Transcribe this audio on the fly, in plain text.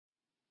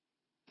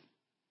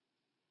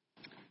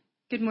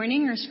Good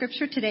morning. Our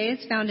scripture today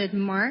is found in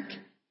Mark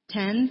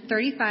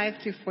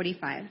 10:35 through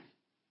 45.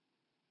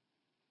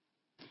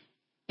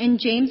 And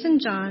James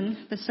and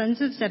John, the sons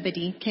of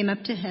Zebedee, came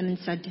up to him and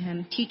said to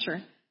him,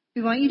 "Teacher,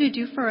 we want you to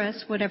do for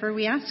us whatever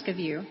we ask of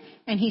you."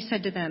 And he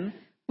said to them,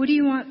 "What do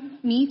you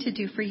want me to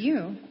do for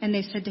you?" And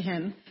they said to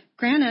him,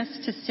 "Grant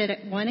us to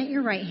sit one at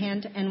your right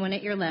hand and one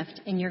at your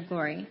left in your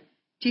glory."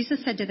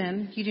 Jesus said to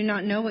them, "You do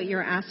not know what you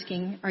are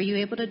asking. Are you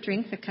able to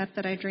drink the cup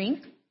that I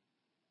drink?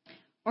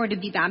 Or to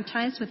be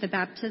baptized with the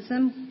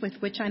baptism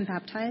with which I'm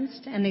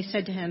baptized?" And they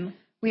said to him,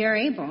 "We are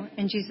able."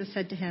 And Jesus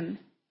said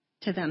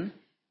to them,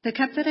 "The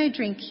cup that I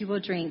drink you will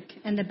drink,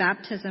 and the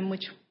baptism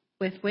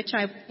with which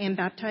I am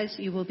baptized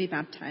you will be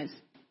baptized.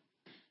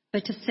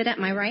 But to sit at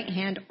my right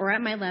hand or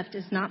at my left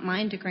is not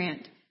mine to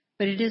grant,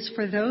 but it is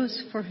for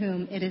those for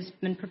whom it has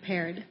been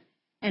prepared."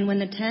 And when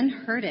the 10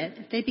 heard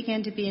it, they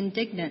began to be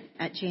indignant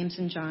at James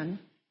and John.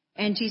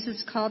 And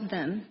Jesus called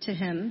them to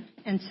him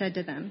and said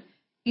to them,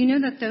 "You know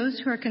that those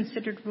who are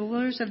considered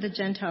rulers of the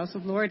Gentiles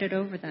lord it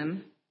over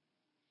them,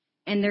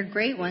 and their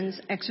great ones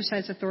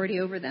exercise authority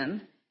over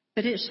them.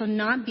 But it shall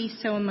not be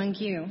so among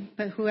you.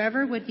 But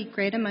whoever would be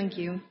great among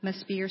you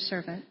must be your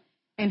servant,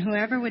 and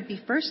whoever would be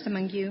first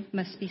among you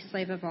must be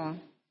slave of all.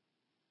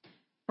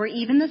 For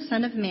even the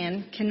Son of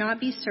Man cannot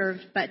be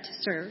served but to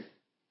serve,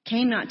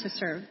 came not to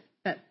serve,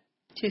 but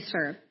to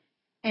serve,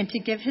 and to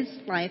give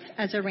his life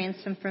as a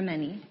ransom for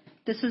many."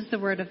 This is the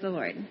word of the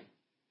Lord.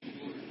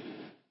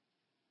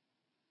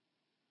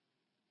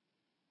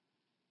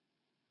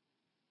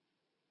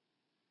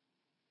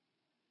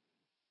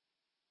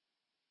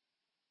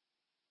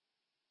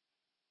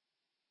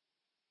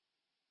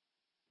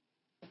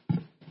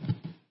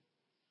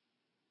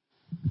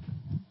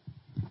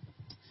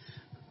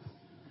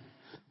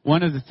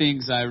 One of the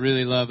things I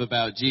really love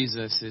about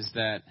Jesus is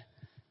that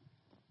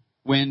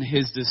when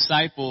his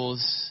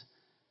disciples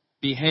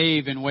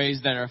behave in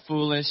ways that are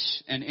foolish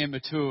and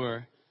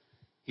immature,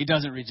 he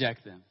doesn't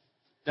reject them.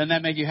 Doesn't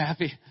that make you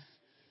happy?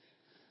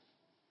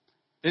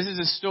 This is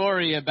a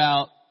story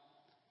about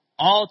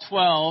all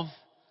 12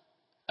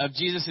 of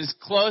Jesus'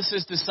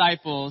 closest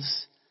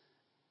disciples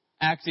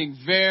acting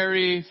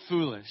very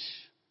foolish,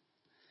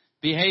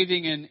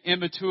 behaving in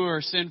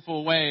immature,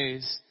 sinful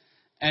ways.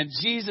 And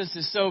Jesus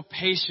is so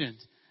patient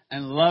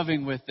and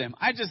loving with them.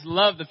 I just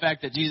love the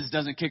fact that Jesus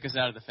doesn't kick us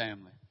out of the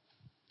family.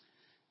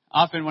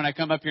 Often when I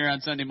come up here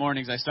on Sunday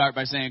mornings, I start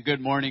by saying, "Good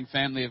morning,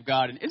 family of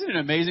God." And isn't it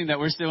amazing that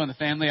we're still in the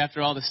family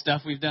after all the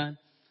stuff we've done?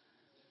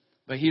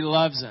 But he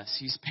loves us.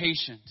 He's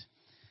patient.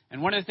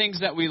 And one of the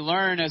things that we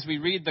learn as we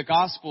read the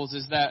Gospels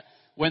is that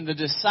when the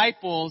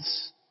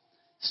disciples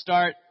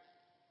start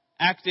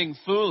acting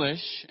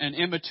foolish and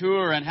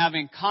immature and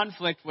having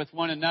conflict with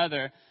one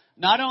another,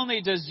 not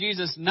only does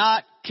Jesus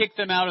not kick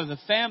them out of the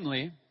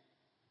family,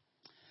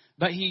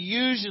 but he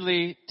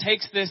usually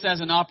takes this as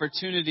an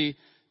opportunity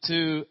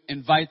to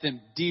invite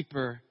them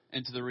deeper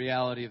into the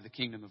reality of the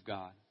kingdom of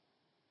God.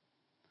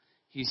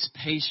 He's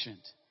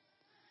patient.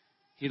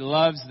 He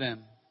loves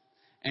them.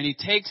 And he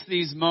takes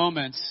these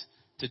moments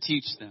to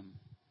teach them.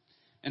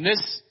 In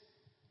this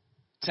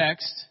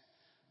text,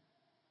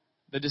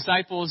 the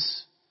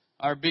disciples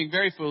are being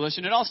very foolish.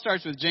 And it all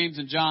starts with James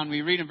and John.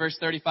 We read in verse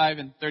 35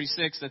 and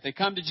 36 that they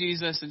come to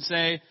Jesus and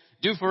say,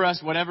 "Do for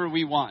us whatever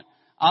we want."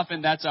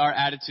 Often that's our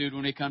attitude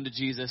when we come to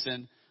Jesus.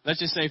 And let's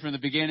just say from the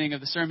beginning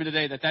of the sermon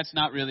today that that's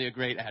not really a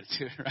great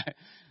attitude, right?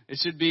 It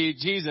should be,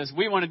 "Jesus,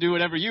 we want to do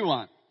whatever you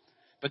want."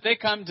 But they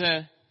come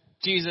to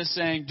Jesus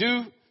saying,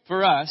 "Do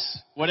for us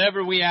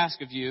whatever we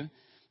ask of you."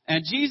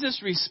 And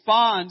Jesus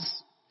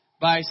responds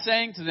by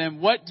saying to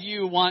them, "What do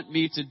you want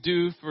me to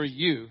do for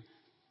you?"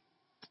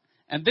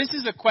 And this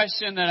is a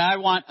question that I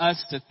want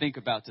us to think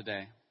about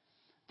today.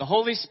 The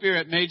Holy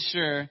Spirit made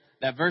sure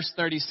that verse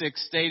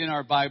 36 stayed in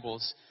our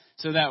Bibles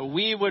so that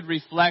we would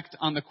reflect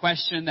on the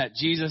question that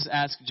Jesus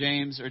asked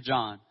James or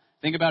John.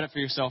 Think about it for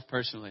yourself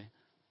personally.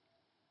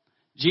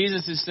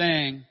 Jesus is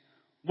saying,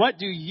 "What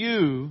do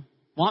you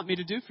want me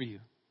to do for you?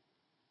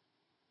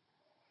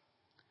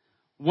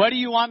 What do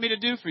you want me to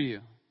do for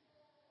you?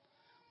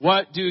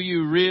 What do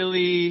you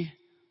really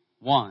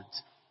want?"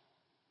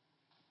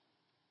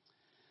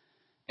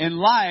 In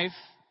life,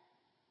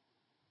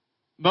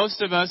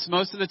 most of us,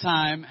 most of the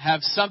time,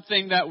 have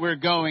something that we're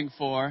going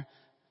for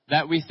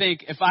that we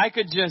think, if I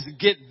could just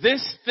get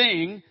this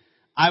thing,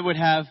 I would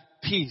have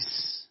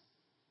peace.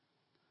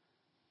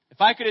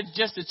 If I could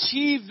just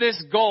achieve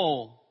this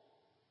goal,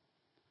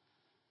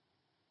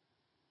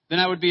 then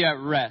I would be at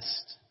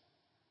rest.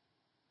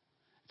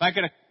 If I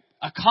could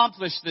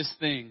accomplish this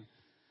thing,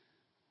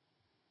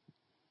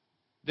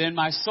 then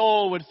my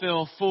soul would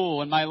feel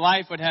full and my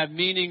life would have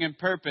meaning and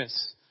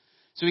purpose.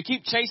 So we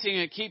keep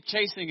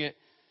chasing it.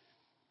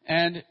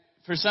 And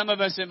for some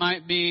of us, it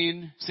might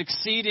mean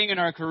succeeding in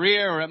our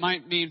career, or it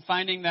might mean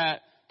finding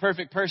that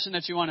perfect person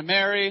that you want to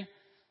marry.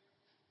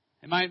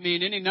 It might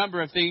mean any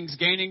number of things,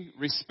 gaining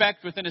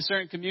respect within a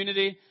certain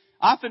community.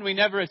 Often we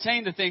never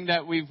attain the thing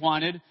that we've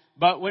wanted,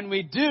 but when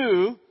we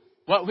do,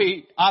 what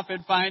we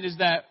often find is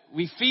that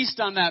we feast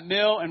on that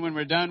meal, and when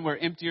we're done, we're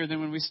emptier than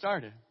when we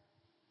started.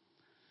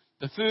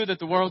 the food that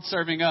the world's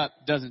serving up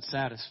doesn't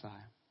satisfy.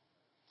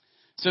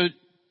 So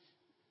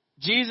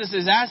Jesus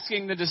is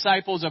asking the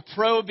disciples a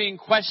probing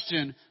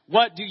question.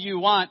 What do you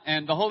want?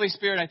 And the Holy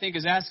Spirit, I think,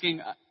 is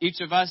asking each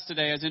of us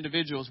today as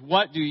individuals,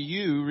 what do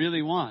you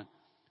really want?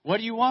 What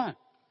do you want?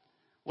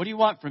 What do you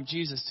want from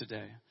Jesus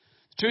today?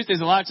 The truth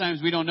is, a lot of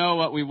times we don't know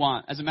what we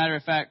want. As a matter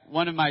of fact,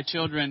 one of my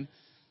children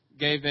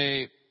gave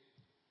a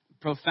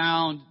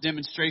profound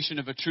demonstration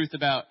of a truth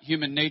about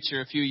human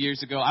nature a few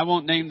years ago. I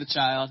won't name the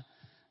child.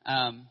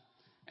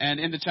 And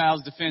in the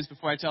child's defense,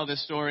 before I tell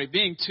this story,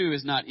 being 2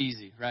 is not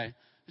easy, right?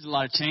 There's a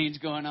lot of change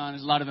going on.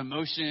 There's a lot of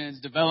emotions,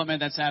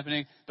 development that's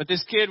happening. But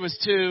this kid was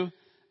 2,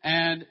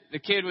 and the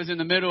kid was in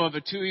the middle of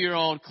a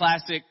 2-year-old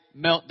classic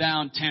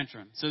meltdown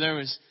tantrum. So there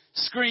was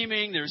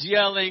screaming, there was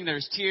yelling, there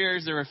was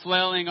tears, there were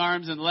flailing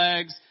arms and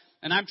legs.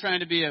 And I'm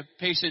trying to be a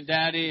patient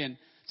daddy and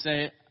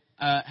say,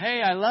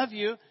 hey, I love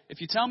you.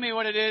 If you tell me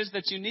what it is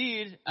that you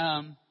need,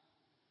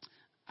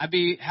 I'd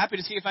be happy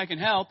to see if I can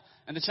help.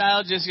 And the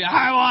child just,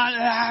 I want.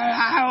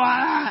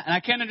 And I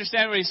can't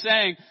understand what he's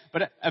saying.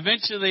 But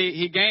eventually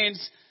he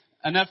gains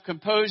enough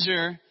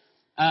composure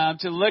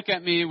to look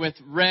at me with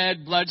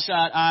red,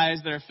 bloodshot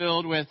eyes that are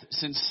filled with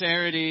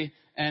sincerity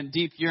and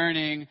deep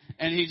yearning.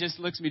 And he just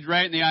looks me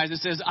right in the eyes and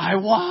says, I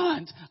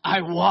want.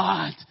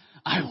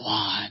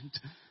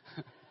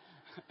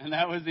 And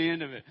that was the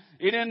end of it.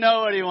 He didn't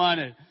know what he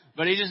wanted,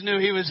 but he just knew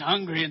he was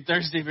hungry and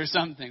thirsty for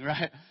something,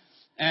 right?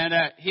 And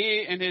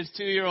he, in his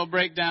 2-year-old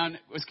breakdown,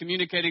 was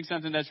communicating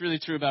something that's really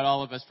true about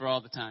all of us for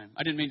all the time.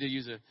 I didn't mean to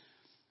use a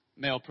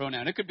male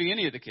pronoun. It could be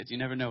any of the kids. You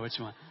never know which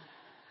one.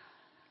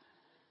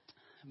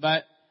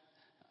 But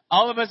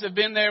all of us have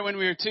been there when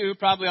we were 2.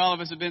 Probably all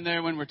of us have been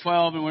there when we're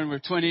 12 and when we're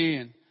 20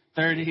 and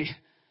 30.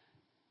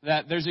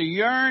 That there's a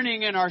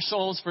yearning in our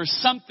souls for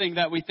something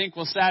that we think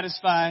will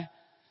satisfy.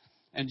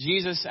 And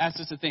Jesus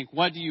asks us to think,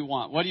 what do you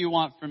want? What do you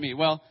want from me?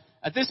 Well,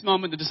 at this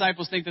moment, the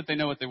disciples think that they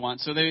know what they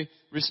want. So they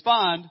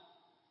respond,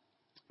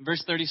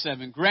 verse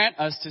 37, grant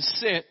us to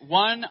sit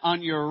one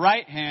on your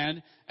right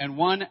hand and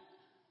one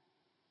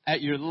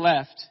at your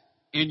left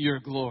in your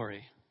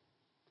glory.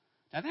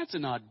 Now that's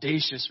an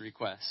audacious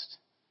request.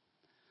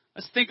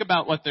 Let's think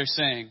about what they're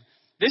saying.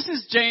 This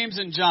is James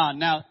and John.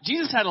 Now,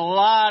 Jesus had a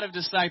lot of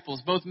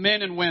disciples, both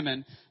men and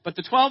women, but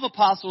the 12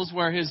 apostles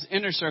were his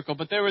inner circle,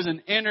 but there was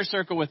an inner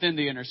circle within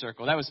the inner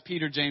circle. That was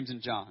Peter, James,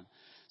 and John.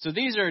 So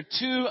these are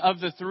 2 of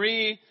the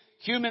 3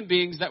 human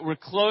beings that were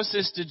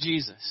closest to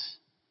Jesus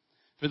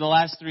for the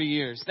last 3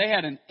 years. They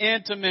had an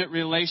intimate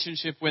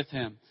relationship with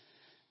him.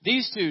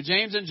 These 2,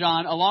 James and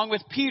John, along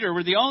with Peter,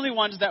 were the only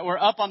ones that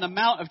were up on the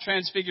Mount of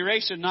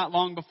Transfiguration not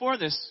long before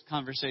this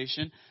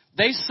conversation.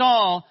 They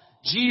saw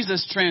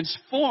Jesus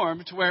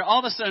transformed to where all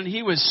of a sudden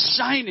he was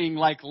shining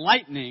like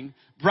lightning,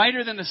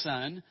 brighter than the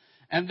sun.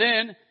 And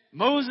then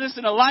Moses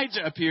and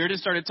Elijah appeared and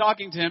started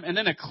talking to him. And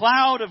then a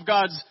cloud of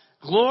God's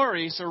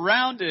glory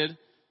surrounded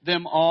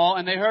them all.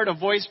 And they heard a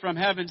voice from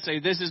heaven say,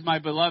 this is my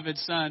beloved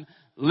son.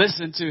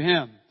 Listen to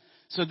him.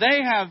 So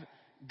they have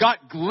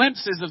got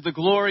glimpses of the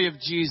glory of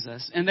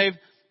Jesus. And they've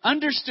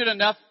understood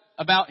enough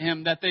about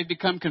him that they've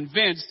become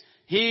convinced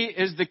he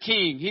is the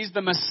king. He's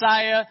the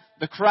Messiah,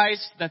 the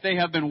Christ that they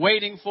have been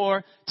waiting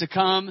for to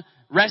come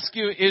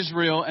rescue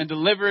Israel and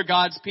deliver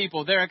God's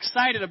people. They're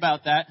excited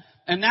about that.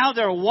 And now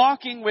they're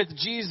walking with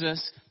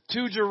Jesus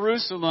to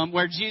Jerusalem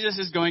where Jesus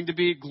is going to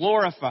be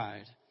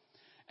glorified.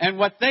 And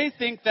what they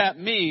think that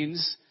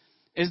means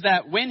is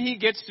that when he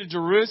gets to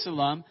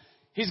Jerusalem,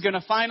 he's going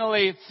to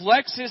finally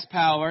flex his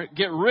power,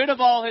 get rid of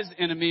all his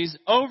enemies,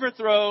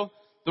 overthrow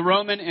the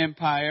Roman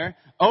Empire,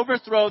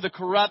 overthrow the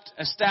corrupt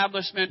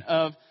establishment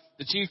of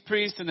the chief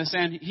priest and the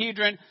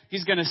Sanhedrin.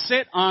 He's going to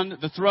sit on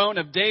the throne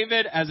of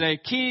David as a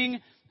king,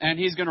 and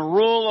he's going to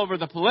rule over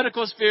the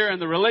political sphere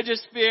and the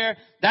religious sphere.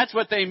 That's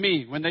what they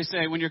mean when they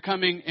say, when you're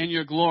coming in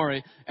your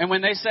glory. And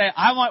when they say,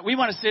 we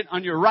want to sit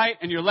on your right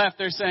and your left,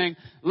 they're saying,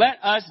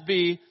 let us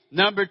be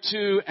number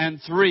 2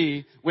 and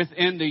 3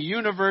 within the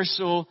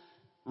universal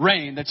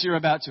reign that you're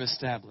about to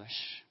establish.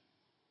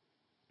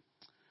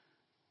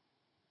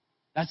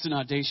 That's an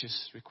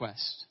audacious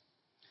request.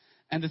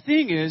 And the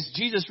thing is,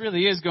 Jesus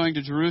really is going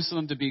to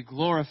Jerusalem to be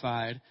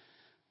glorified,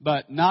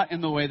 but not in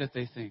the way that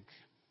they think.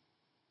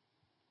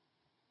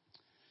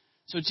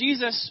 So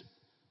Jesus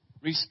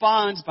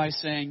responds by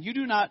saying, you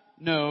do not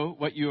know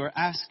what you are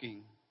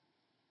asking.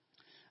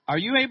 Are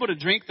you able to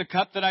drink the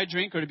cup that I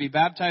drink or to be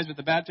baptized with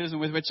the baptism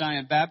with which I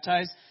am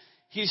baptized?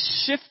 He's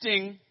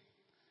shifting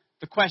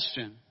the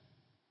question.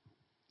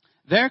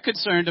 They're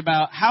concerned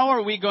about how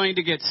are we going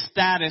to get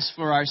status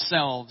for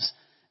ourselves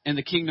in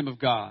the kingdom of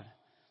God.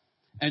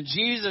 And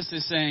Jesus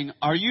is saying,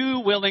 are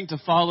you willing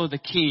to follow the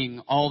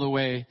king all the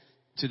way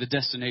to the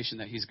destination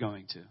that he's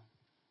going to?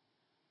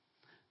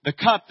 The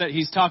cup that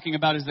he's talking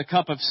about is the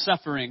cup of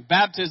suffering.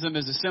 Baptism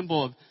is a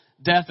symbol of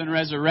death and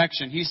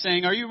resurrection. He's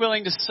saying, are you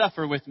willing to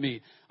suffer with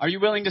me? Are you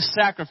willing to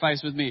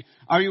sacrifice with me?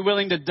 Are you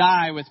willing to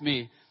die with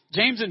me?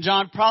 James and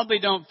John probably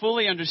don't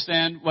fully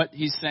understand what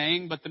he's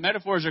saying, but the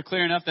metaphors are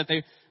clear enough that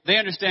they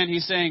understand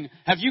he's saying,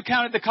 have you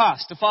counted the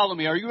cost to follow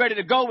me? Are you ready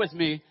to go with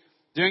me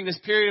during this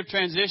period of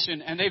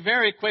transition, and they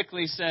very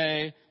quickly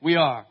say,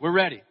 we're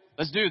ready.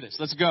 Let's do this.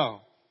 Let's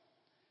go.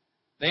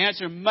 They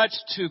answer much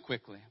too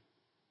quickly.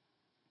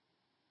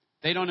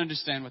 They don't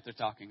understand what they're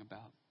talking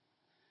about.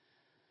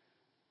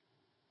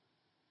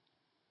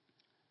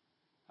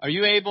 Are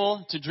you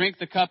able to drink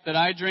the cup that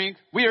I drink?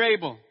 We are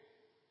able.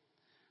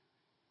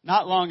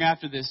 Not long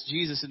after this,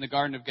 Jesus in the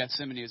Garden of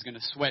Gethsemane is going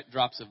to sweat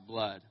drops of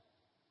blood,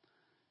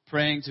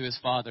 praying to his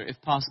Father, if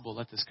possible,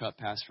 let this cup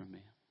pass from me.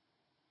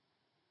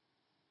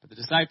 But the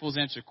disciples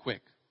answer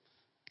quick.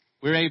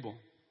 We're able.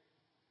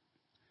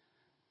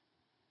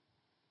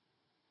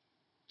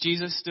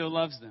 Jesus still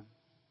loves them.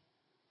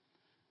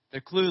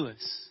 They're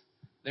clueless.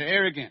 They're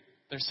arrogant.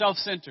 They're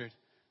self-centered.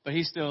 But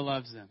he still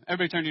loves them.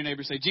 Everybody turn to your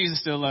neighbor and say, Jesus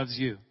still loves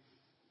you.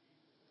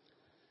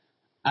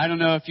 I don't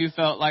know if you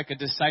felt like a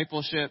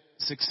discipleship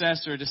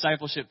success or a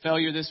discipleship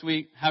failure this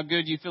week, how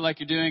good you feel like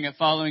you're doing at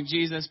following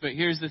Jesus. But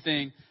here's the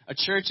thing. A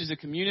church is a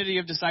community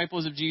of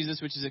disciples of Jesus,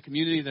 which is a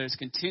community that is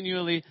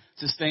continually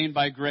sustained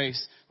by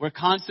grace. We're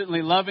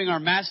constantly loving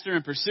our master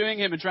and pursuing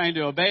him and trying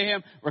to obey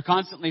him. We're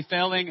constantly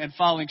failing and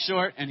falling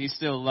short, and he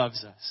still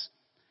loves us.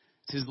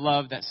 It's his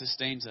love that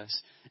sustains us.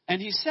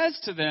 And he says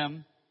to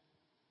them,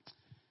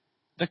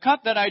 the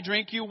cup that I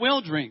drink, you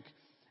will drink.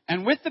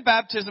 And with the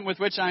baptism with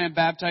which I am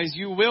baptized,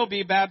 you will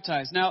be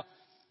baptized. Now,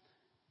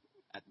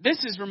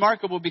 this is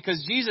remarkable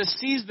because Jesus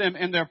sees them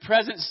in their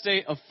present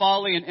state of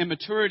folly and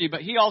immaturity,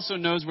 but he also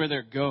knows where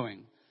they're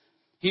going.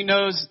 He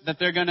knows that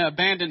they're going to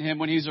abandon him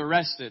when he's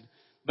arrested.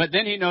 But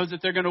then he knows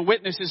that they're going to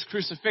witness his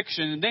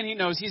crucifixion. And then he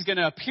knows he's going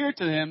to appear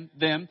to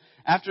them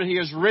after he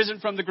has risen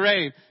from the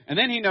grave. And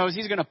then he knows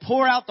he's going to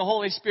pour out the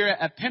Holy Spirit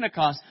at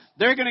Pentecost.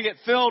 They're going to get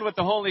filled with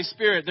the Holy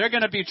Spirit. They're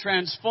going to be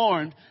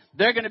transformed.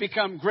 They're going to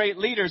become great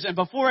leaders. And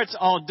before it's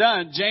all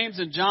done, James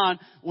and John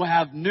will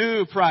have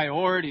new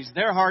priorities.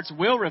 Their hearts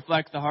will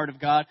reflect the heart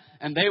of God,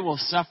 and they will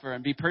suffer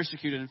and be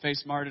persecuted and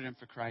face martyrdom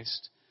for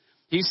Christ.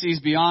 He sees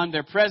beyond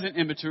their present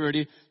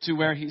immaturity to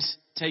where he's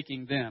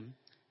taking them,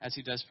 as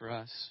he does for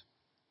us.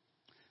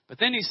 But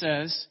then he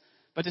says,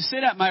 but to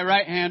sit at my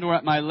right hand or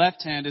at my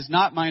left hand is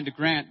not mine to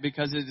grant,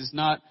 because it is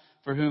not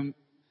for whom,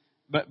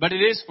 but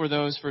it is for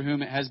those for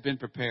whom it has been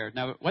prepared.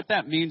 Now, what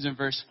that means in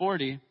verse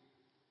 40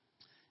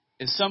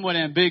 is somewhat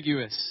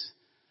ambiguous.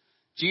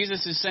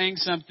 Jesus is saying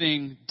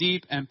something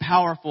deep and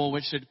powerful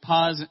which should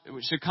cause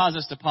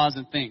us to pause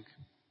and think.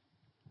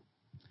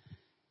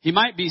 He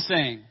might be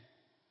saying,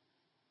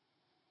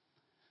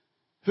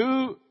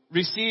 who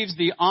receives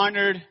the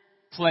honored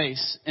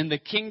place in the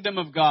kingdom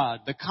of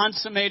God, the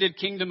consummated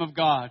kingdom of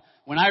God,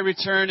 when I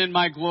return in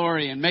my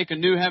glory and make a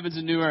new heavens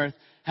and new earth,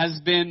 has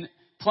been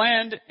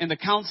planned in the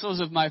counsels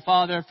of my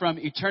Father from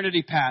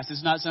eternity past.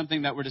 It's not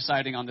something that we're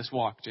deciding on this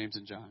walk, James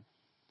and John.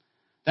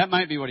 That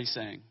might be what he's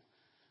saying.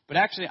 But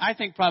actually, I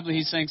think probably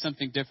he's saying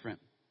something different.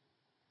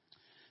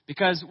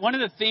 Because one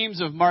of the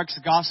themes of Mark's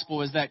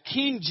gospel is that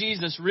King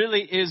Jesus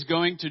really is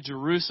going to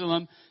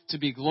Jerusalem to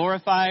be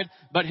glorified,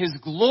 but his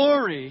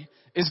glory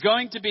is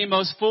going to be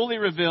most fully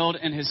revealed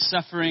in his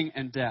suffering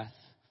and death.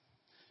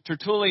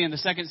 Tertullian, the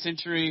 2nd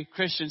century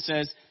Christian,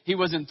 says he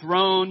was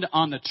enthroned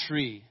on the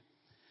tree.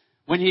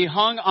 When he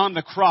hung on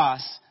the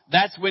cross,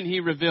 that's when he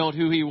revealed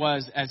who he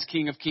was as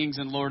King of Kings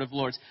and Lord of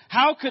Lords.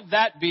 How could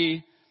that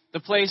be the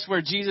place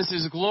where Jesus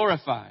is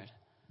glorified?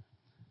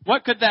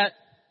 What could that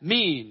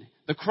mean?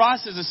 The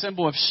cross is a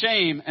symbol of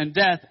shame and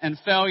death and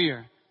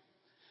failure.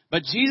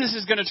 But Jesus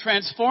is going to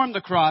transform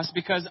the cross,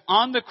 because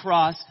on the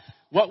cross,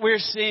 what we're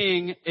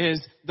seeing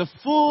is the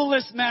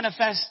fullest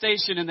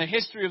manifestation in the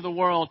history of the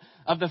world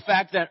of the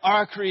fact that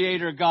our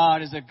Creator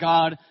God is a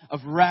God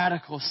of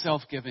radical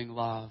self-giving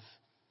love.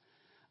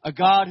 A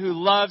God who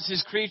loves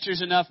his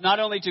creatures enough not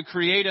only to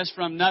create us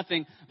from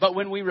nothing, but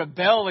when we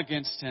rebel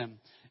against him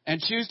and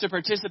choose to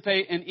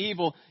participate in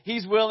evil,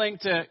 he's willing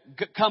to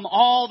come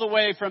all the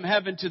way from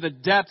heaven to the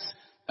depths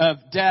of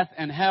death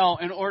and hell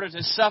in order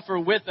to suffer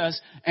with us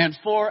and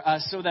for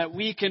us so that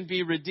we can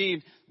be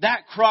redeemed.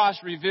 That cross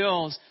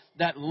reveals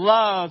that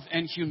love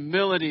and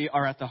humility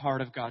are at the heart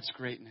of God's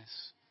greatness.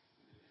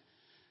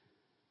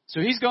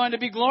 So he's going to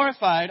be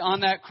glorified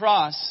on that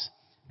cross.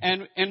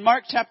 And in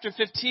Mark chapter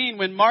 15,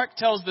 when Mark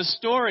tells the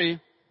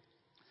story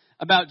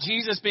about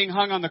Jesus being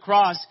hung on the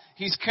cross,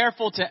 he's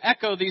careful to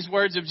echo these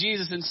words of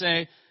Jesus and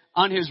say,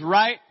 on his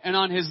right and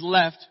on his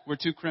left were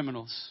two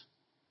criminals.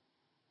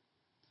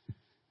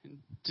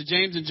 To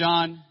James and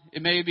John,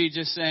 it may be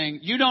just saying,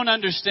 you don't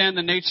understand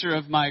the nature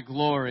of my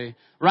glory.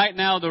 Right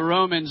now, the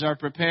Romans are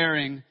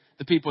preparing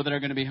the people that are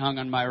going to be hung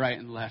on my right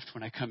and left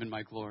when I come in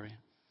my glory.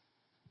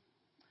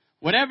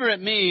 Whatever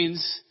it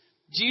means,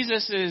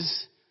 Jesus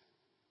is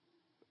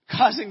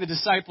causing the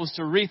disciples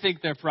to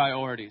rethink their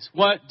priorities.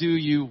 What do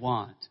you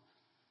want?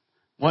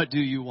 What do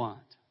you want?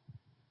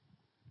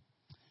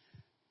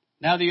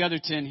 Now the other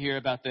 10 hear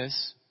about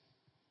this.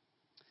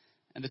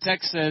 And the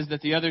text says that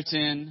the other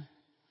 10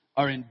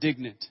 are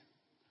indignant.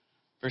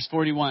 Verse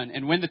 41,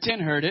 and when the 10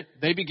 heard it,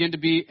 they begin to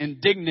be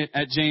indignant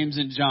at James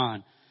and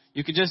John.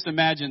 You can just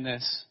imagine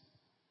this.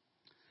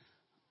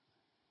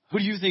 Who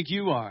do you think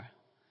you are?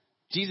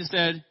 Jesus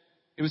said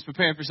it was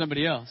prepared for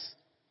somebody else.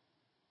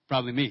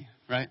 Probably me,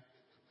 right?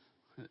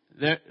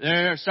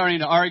 They're starting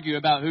to argue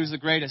about who's the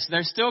greatest.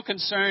 They're still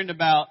concerned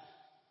about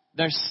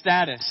their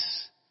status,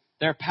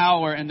 their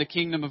power in the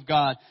kingdom of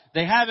God.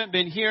 They haven't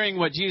been hearing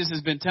what Jesus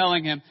has been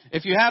telling him.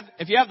 If you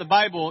have the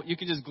Bible, you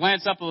can just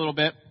glance up a little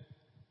bit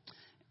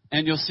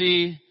and you'll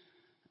see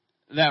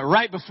that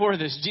right before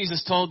this,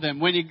 Jesus told them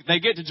when they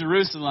get to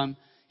Jerusalem,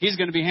 he's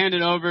going to be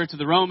handed over to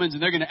the Romans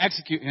and they're going to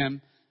execute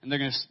him and they're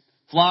going to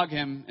flog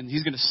him and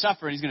he's going to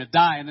suffer and he's going to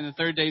die and then the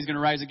third day he's going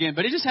to rise again.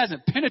 But it just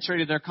hasn't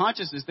penetrated their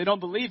consciousness. They don't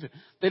believe it.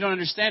 They don't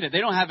understand it. They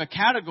don't have a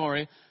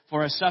category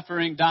for a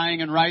suffering,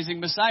 dying, and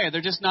rising Messiah.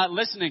 They're just not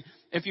listening.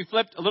 If you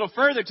flipped a little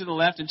further to the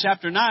left in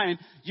chapter 9,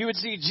 you would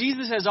see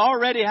Jesus has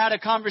already had a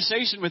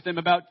conversation with them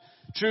about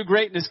true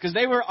greatness because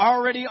they were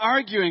already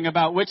arguing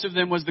about which of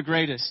them was the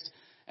greatest.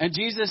 And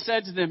Jesus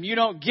said to them, you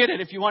don't get it.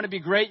 If you want to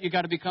be great, you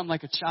got to become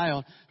like a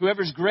child.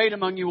 Whoever's great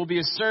among you will be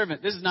a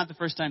servant. This is not the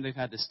first time they've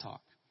had this talk.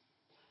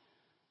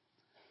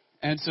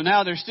 And so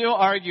now they're still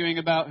arguing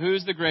about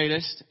who's the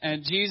greatest.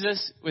 And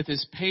Jesus, with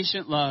his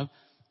patient love,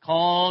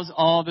 calls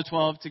all the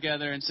 12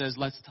 together and says,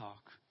 let's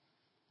talk.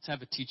 Let's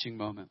have a teaching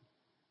moment.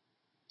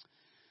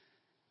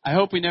 I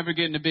hope we never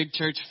get in a big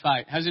church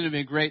fight. Hasn't it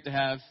been great to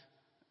have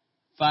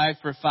 5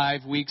 for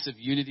 5 weeks of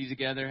unity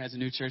together as a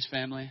new church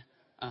family?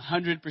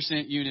 100%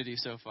 unity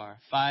so far.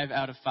 5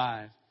 out of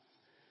 5.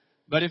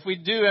 But if we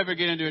do ever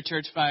get into a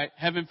church fight,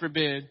 heaven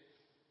forbid,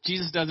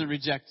 Jesus doesn't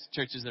reject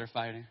churches that are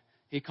fighting.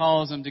 He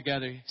calls them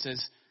together. He says,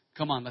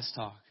 come on, let's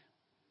talk.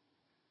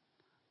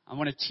 I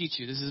want to teach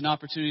you. This is an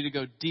opportunity to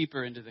go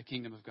deeper into the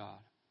kingdom of God.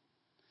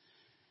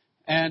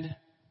 And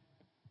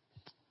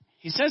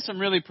he says some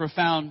really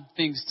profound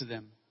things to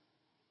them.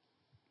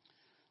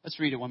 Let's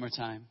read it one more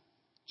time.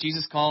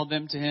 Jesus called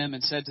them to him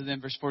and said to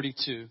them, verse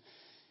 42,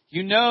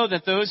 you know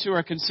that those who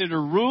are considered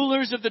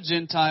rulers of the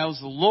Gentiles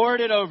lord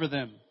it over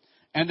them,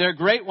 and their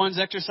great ones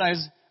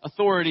exercise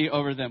authority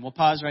over them. We'll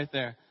pause right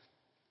there.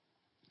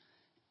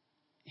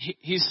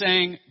 He's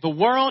saying the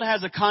world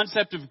has a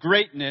concept of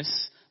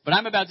greatness, but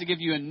I'm about to give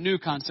you a new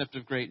concept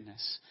of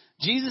greatness.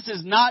 Jesus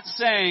is not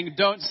saying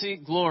don't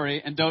seek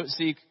glory and don't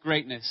seek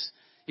greatness.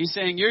 He's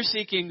saying you're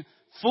seeking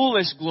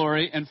foolish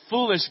glory and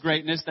foolish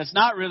greatness that's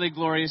not really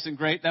glorious and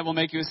great, that will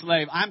make you a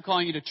slave. I'm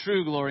calling you to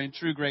true glory and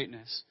true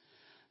greatness.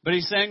 But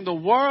he's saying the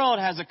world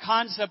has a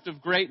concept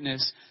of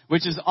greatness,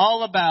 which is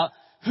all about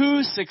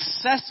who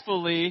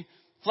successfully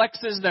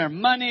flexes their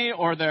money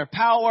or their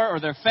power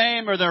or their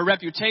fame or their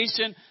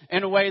reputation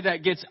in a way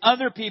that gets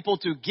other people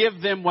to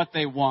give them what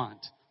they want.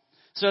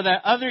 So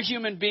that other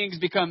human beings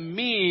become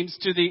means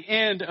to the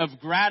end of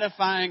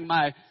gratifying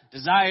my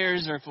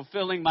desires or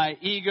fulfilling my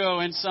ego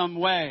in some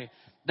way.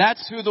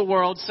 That's who the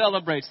world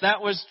celebrates.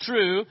 That was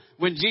true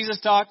when Jesus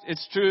talked.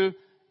 It's true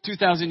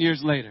 2,000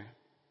 years later.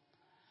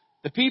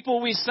 The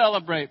people we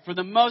celebrate, for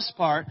the most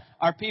part,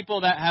 are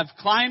people that have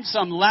climbed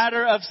some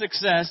ladder of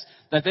success,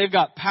 that they've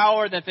got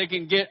power, that they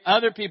can get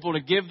other people to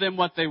give them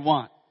what they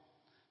want,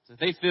 so that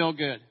they feel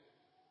good.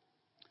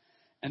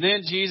 And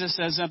then Jesus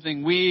says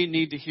something we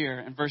need to hear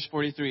in verse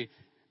 43.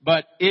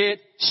 But it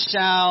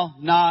shall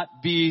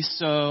not be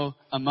so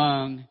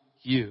among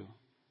you.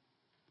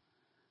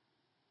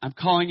 I'm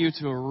calling you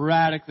to a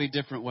radically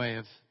different way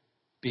of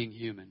being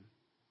human.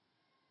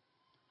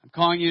 I'm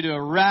calling you to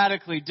a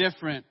radically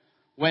different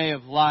way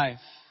of life.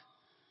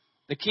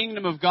 The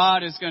kingdom of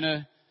God is going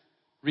to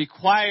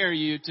require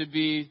you to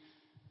be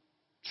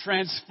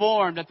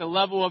transformed at the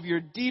level of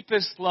your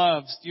deepest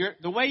loves.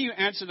 The way you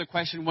answer the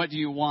question, what do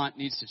you want,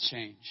 needs to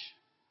change.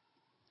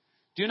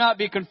 Do not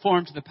be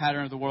conformed to the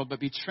pattern of the world, but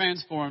be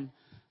transformed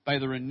by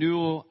the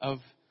renewal of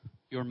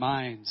your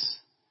minds.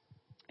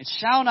 It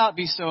shall not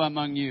be so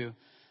among you,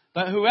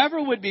 but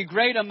whoever would be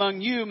great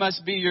among you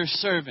must be your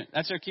servant.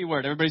 That's our key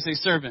word. Everybody say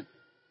servant.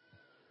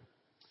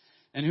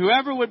 And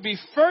whoever would be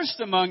first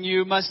among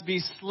you must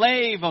be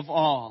slave of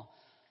all.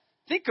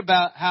 Think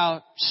about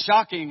how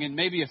shocking and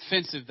maybe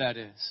offensive that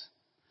is.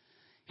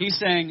 He's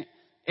saying,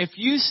 if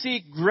you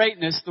seek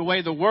greatness the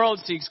way the world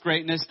seeks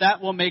greatness,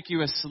 that will make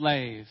you a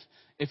slave.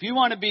 If you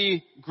want to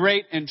be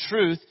great in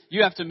truth,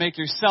 you have to make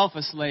yourself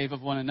a slave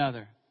of one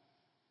another.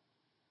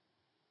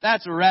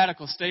 That's a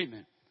radical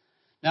statement.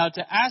 Now,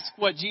 to ask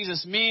what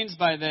Jesus means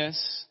by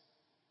this,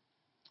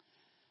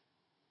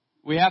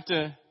 we have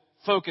to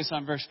focus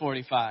on verse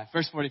 45.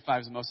 Verse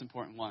 45 is the most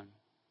important one.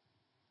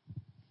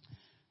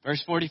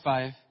 Verse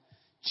 45,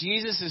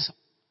 Jesus is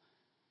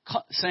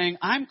saying,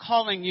 I'm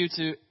calling you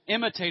to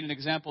imitate an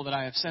example that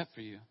I have set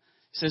for you. He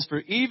says, for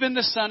even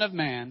the Son of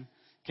Man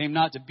came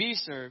not to be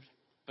served,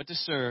 but to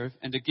serve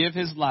and to give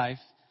his life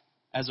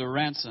as a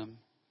ransom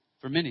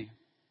for many.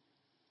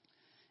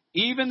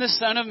 Even the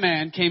Son of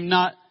Man came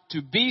not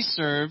to be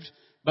served,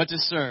 but to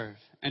serve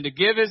and to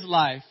give his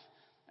life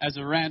as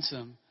a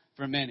ransom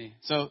for many.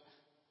 So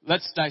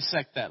let's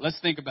dissect that. Let's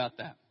think about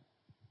that.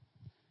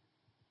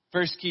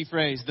 First key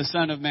phrase, the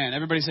Son of Man.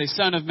 Everybody say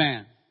Son of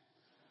Man.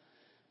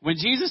 When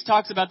Jesus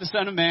talks about the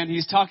Son of Man,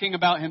 he's talking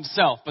about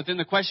himself. But then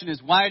the question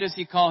is, why does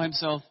he call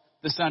himself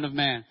the Son of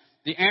Man?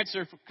 The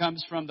answer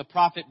comes from the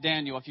prophet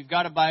Daniel. If you've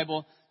got a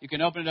Bible, you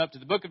can open it up to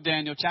the book of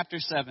Daniel, chapter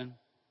 7.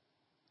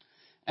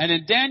 And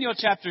in Daniel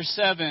chapter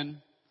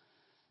 7,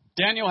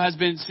 Daniel has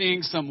been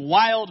seeing some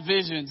wild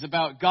visions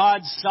about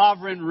God's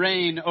sovereign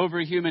reign over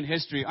human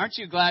history. Aren't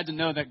you glad to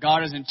know that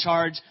God is in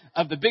charge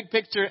of the big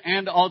picture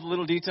and all the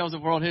little details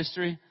of world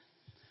history?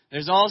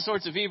 There's all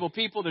sorts of evil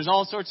people. There's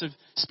all sorts of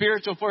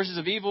spiritual forces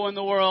of evil in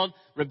the world,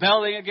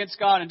 rebelling against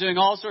God and doing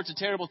all sorts of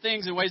terrible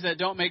things in ways that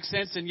don't make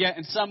sense. And yet,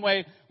 in some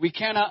way, we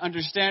cannot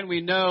understand. We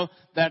know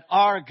that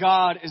our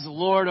God is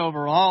Lord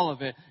over all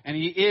of it. And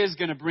He is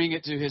going to bring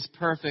it to His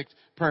perfect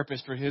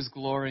purpose for His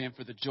glory and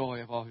for the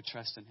joy of all who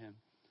trust in Him.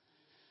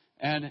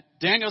 And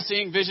Daniel's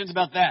seeing visions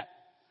about that,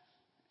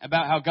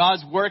 about how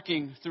God's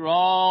working through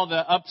all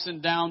the ups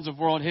and downs of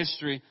world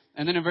history.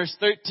 And then in verse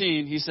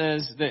 13, he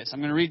says this. I'm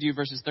going to read to you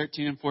verses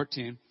 13 and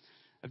 14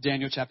 of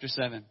Daniel chapter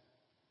 7.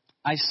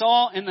 I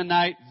saw in the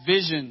night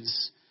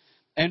visions,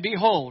 and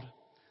behold,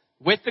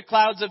 with the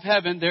clouds of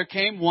heaven there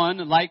came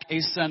one like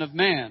a son of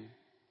man.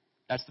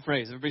 That's the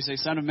phrase. Everybody say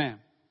son of man.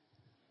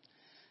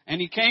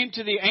 And he came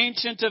to the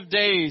Ancient of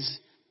Days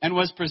and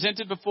was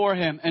presented before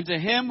him. And to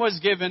him was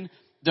given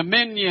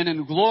dominion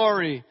and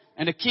glory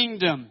and a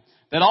kingdom,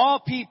 that all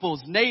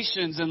peoples,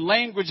 nations, and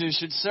languages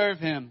should serve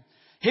him.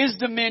 His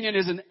dominion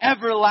is an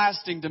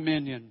everlasting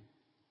dominion,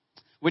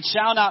 which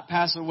shall not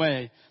pass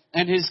away,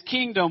 and his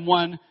kingdom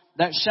one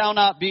that shall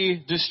not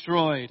be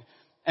destroyed.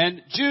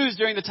 And Jews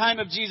during the time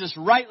of Jesus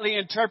rightly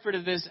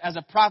interpreted this as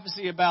a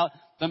prophecy about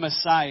the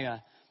Messiah,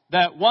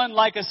 that one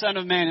like a son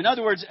of man. In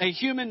other words, a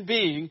human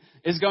being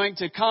is going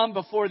to come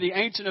before the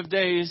Ancient of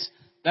Days,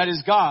 that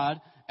is God,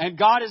 and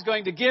God is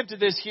going to give to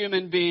this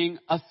human being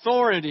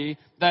authority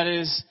that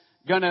is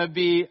going to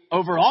be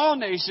over all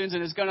nations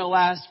and is going to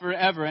last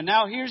forever. And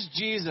now here's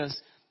Jesus,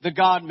 the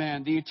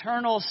God-man, the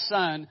eternal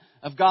Son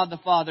of God the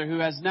Father, who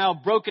has now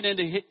broken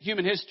into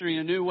human history in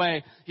a new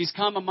way. He's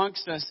come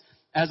amongst us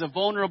as a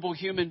vulnerable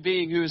human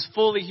being who is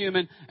fully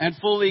human and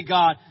fully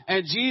God.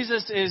 And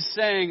Jesus is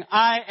saying,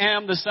 I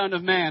am the Son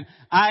of Man.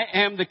 I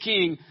am the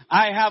King.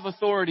 I have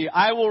authority.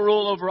 I will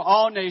rule over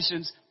all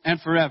nations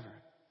and forever.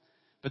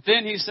 But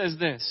then he says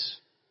this,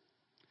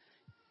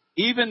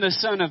 even the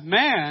Son of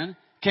Man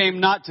came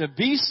not to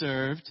be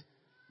served,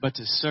 but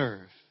to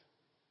serve,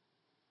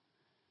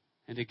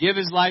 and to give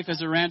his life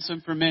as a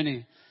ransom for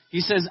many.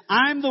 He says,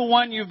 I'm the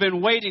one you've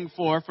been waiting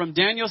for from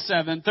Daniel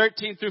 7,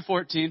 13 through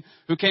 14,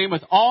 who came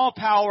with all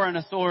power and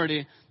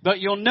authority. But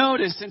you'll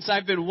notice, since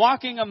I've been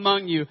walking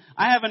among you,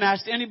 I haven't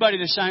asked anybody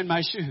to shine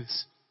my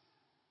shoes.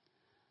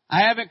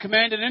 I haven't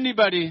commanded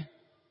anybody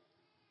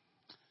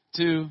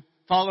to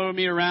follow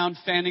me around,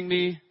 fanning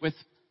me with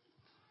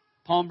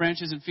palm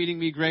branches and feeding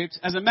me grapes.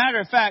 As a matter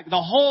of fact,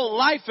 the whole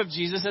life of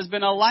Jesus has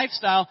been a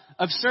lifestyle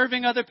of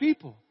serving other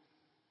people.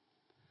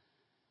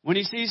 When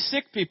he sees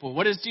sick people,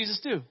 what does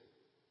Jesus do?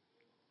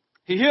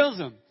 He heals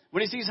them.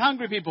 When he sees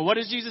hungry people, what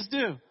does Jesus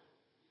do?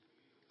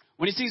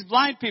 When he sees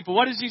blind people,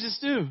 what does Jesus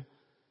do?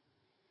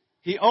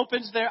 He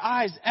opens their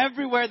eyes.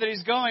 Everywhere that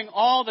he's going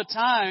all the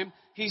time,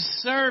 he's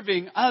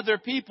serving other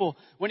people.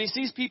 When he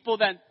sees people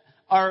that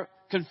are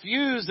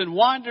confused and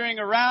wandering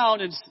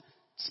around in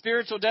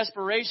spiritual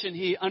desperation,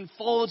 he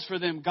unfolds for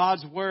them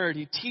God's word.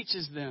 He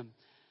teaches them.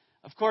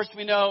 Of course,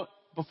 we know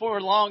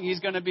before long he's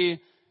going to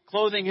be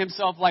clothing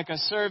himself like a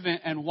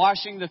servant and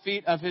washing the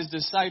feet of his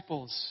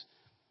disciples.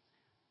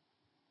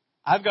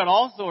 I've got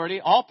all authority,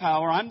 all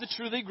power. I'm the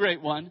truly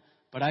great one,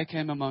 but I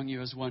came among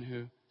you as one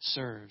who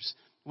serves.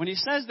 When he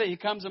says that he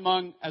comes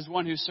among as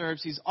one who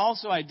serves, he's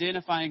also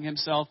identifying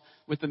himself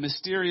with the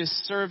mysterious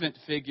servant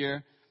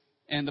figure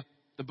in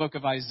the book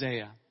of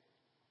Isaiah.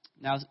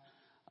 Now,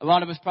 a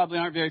lot of us probably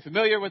aren't very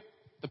familiar with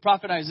the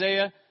prophet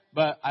Isaiah,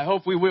 but I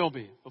hope we will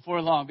be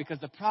before long, because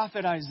the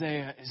prophet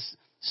Isaiah is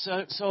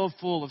so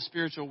full of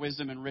spiritual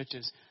wisdom and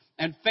riches.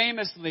 And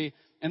famously,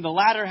 in the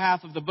latter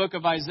half of the book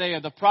of Isaiah,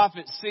 the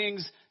prophet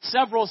sings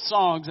several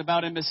songs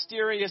about a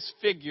mysterious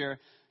figure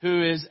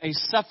who is a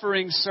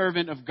suffering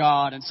servant of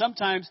God. And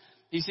sometimes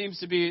he seems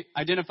to be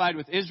identified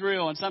with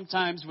Israel, and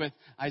sometimes with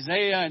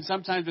Isaiah, and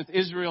sometimes with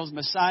Israel's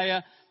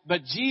Messiah.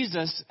 But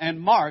Jesus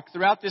and Mark,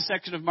 throughout this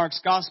section of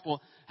Mark's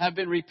gospel, have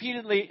been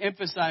repeatedly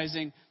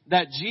emphasizing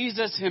that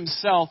Jesus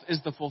himself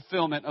is the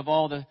fulfillment of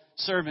all the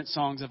servant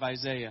songs of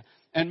Isaiah.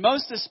 And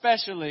most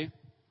especially,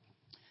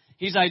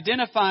 he's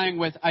identifying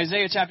with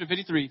Isaiah chapter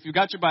 53. If you've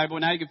got your Bible,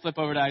 now you can flip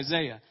over to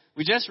Isaiah.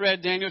 We just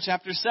read Daniel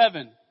chapter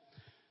 7.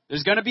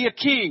 There's going to be a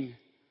king,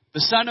 the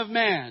Son of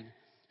Man,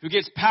 who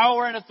gets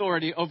power and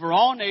authority over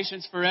all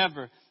nations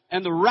forever.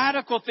 And the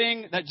radical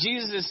thing that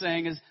Jesus is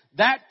saying is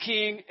that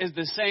king is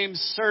the same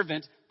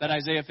servant that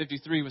Isaiah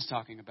 53 was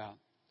talking about.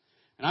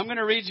 And I'm going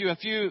to read you a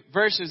few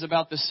verses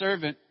about the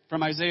servant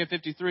from Isaiah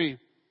 53.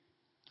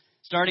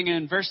 Starting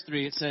in verse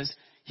 3, it says,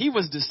 he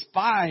was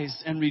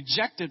despised and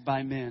rejected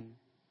by men,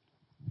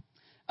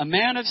 a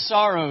man of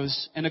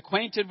sorrows and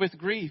acquainted with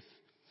grief.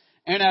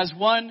 And as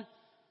one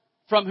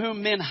from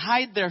whom men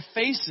hide their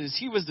faces,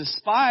 he was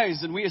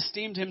despised, and we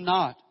esteemed him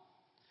not.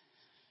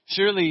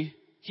 Surely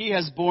he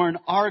has borne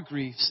our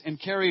griefs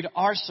and carried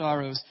our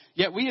sorrows,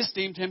 yet we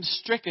esteemed him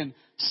stricken,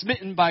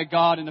 smitten by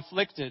God, and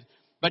afflicted.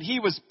 But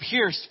he was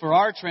pierced for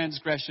our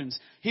transgressions.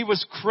 He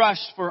was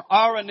crushed for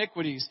our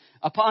iniquities.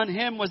 Upon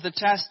him was the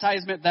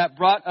chastisement that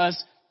brought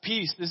us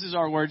peace. This is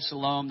our word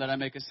shalom that I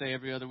make us say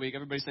every other week.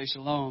 Everybody say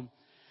shalom.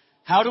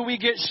 How do we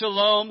get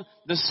shalom?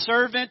 The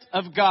servant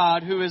of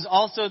God, who is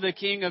also the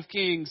King of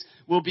Kings,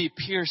 will be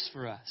pierced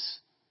for us.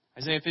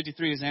 Isaiah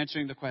 53 is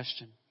answering the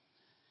question.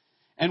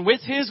 And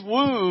with his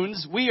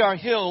wounds we are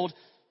healed.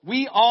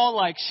 We all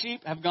like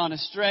sheep have gone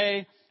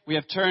astray. We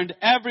have turned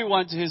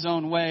everyone to his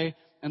own way.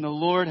 And the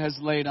Lord has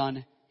laid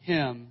on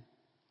him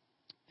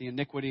the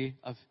iniquity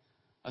of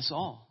us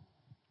all.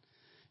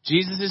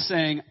 Jesus is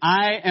saying,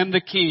 I am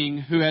the King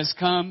who has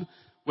come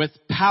with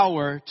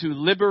power to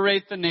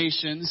liberate the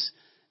nations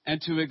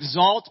and to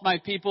exalt my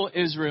people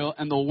Israel.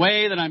 And the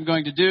way that I'm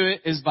going to do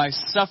it is by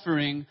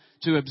suffering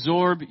to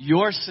absorb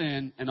your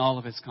sin and all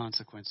of its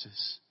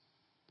consequences.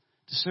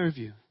 To serve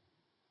you.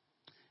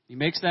 He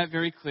makes that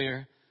very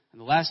clear in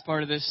the last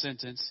part of this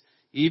sentence.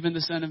 Even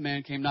the Son of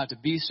Man came not to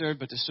be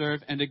served, but to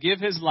serve and to give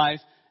his life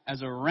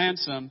as a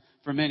ransom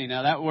for many.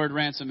 Now that word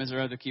ransom is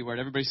our other key word.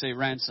 Everybody say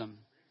ransom.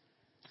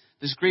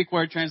 This Greek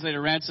word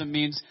translated ransom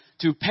means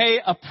to pay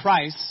a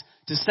price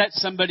to set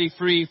somebody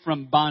free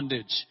from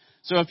bondage.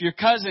 So if your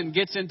cousin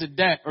gets into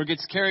debt or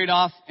gets carried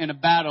off in a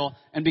battle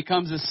and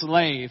becomes a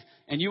slave,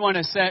 and you want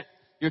to set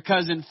your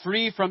cousin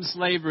free from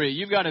slavery,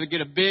 you've got to get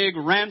a big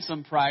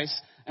ransom price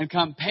and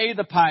come pay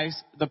the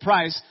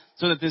price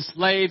so that this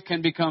slave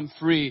can become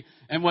free.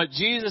 And what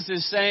Jesus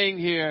is saying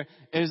here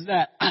is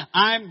that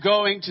I'm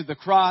going to the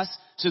cross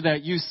so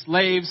that you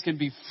slaves can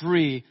be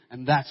free.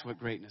 And that's what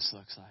greatness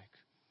looks like.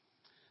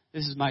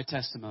 This is my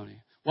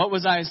testimony. What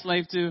was I a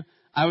slave to?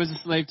 I was a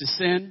slave to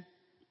sin.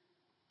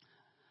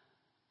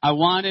 I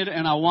wanted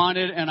and I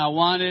wanted and I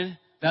wanted.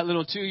 That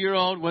little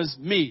 2-year-old was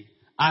me.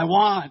 I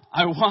want.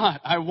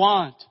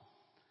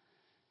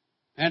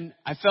 And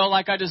I felt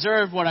like I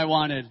deserved what I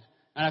wanted.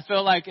 And I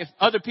feel like if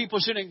other people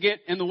shouldn't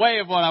get in the way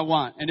of what I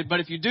want. But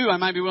if you do, I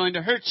might be willing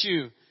to hurt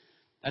you.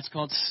 That's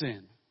called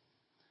sin.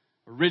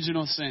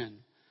 Original sin.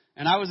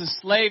 And I was a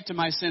slave to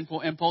my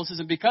sinful impulses.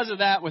 And because of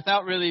that,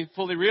 without really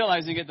fully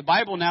realizing it, the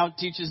Bible now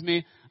teaches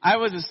me I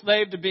was a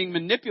slave to being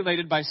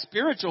manipulated by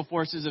spiritual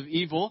forces of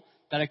evil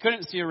that I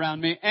couldn't see around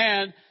me.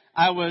 And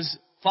I was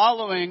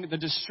following the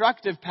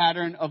destructive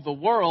pattern of the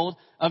world,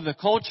 of the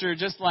culture,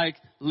 just like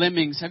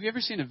lemmings. Have you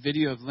ever seen a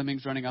video of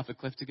lemmings running off a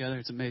cliff together?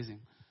 It's amazing.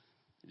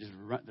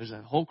 There's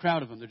a whole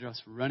crowd of them. They're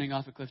just running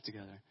off a cliff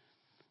together.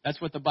 That's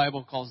what the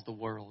Bible calls the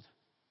world.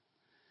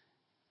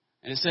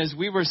 And it says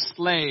we were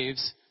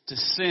slaves to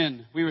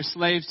sin. We were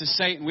slaves to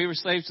Satan. We were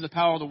slaves to the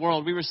power of the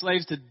world. We were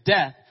slaves to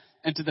death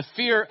and to the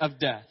fear of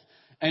death.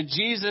 And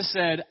Jesus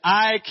said,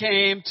 I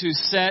came to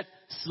set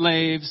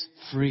slaves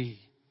free.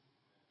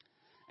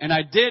 And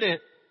I did it.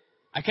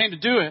 I came to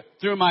do it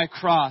through my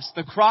cross.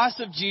 The cross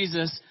of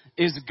Jesus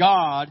is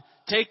God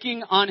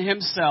taking on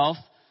himself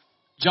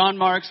John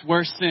Mark's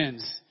worst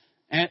sins,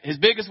 and his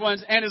biggest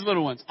ones and his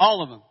little ones,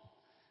 all of them,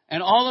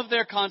 and all of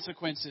their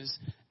consequences,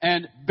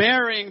 and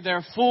bearing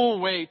their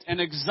full weight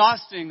and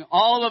exhausting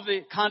all of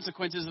the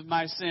consequences of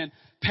my sin,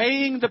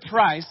 paying the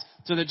price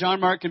so that John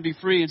Mark can be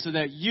free and so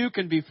that you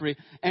can be free.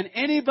 And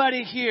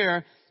anybody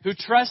here who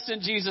trusts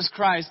in Jesus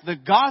Christ, the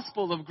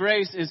gospel of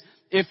grace is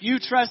if you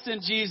trust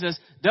in Jesus,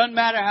 doesn't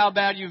matter how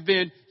bad you've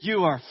been,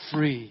 you are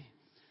free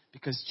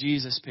because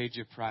Jesus paid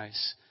your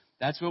price.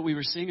 That's what we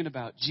were singing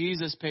about.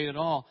 Jesus paid it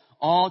all.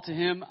 All to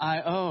him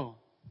I owe.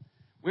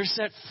 We're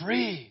set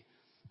free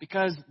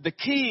because the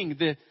King,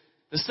 the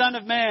Son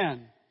of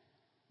Man,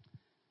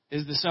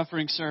 is the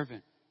suffering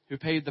servant who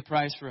paid the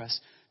price for us.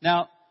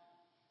 Now,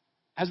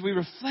 as we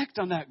reflect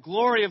on that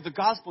glory of the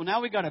gospel,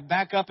 now we got to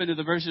back up into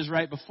the verses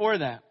right before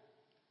that.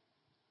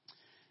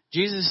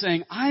 Jesus is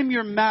saying, I'm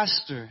your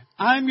master.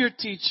 I'm your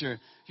teacher.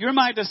 You're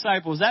my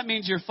disciples. That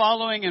means you're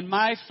following in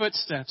my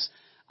footsteps.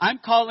 I'm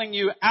calling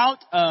you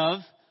out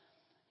of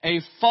a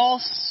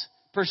false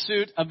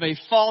pursuit of a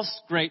false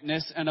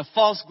greatness and a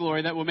false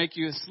glory that will make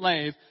you a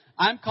slave.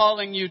 I'm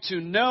calling you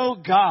to know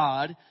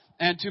God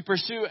and to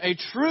pursue a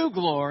true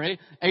glory,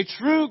 a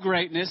true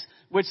greatness,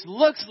 which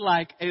looks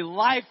like a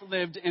life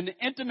lived in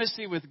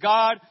intimacy with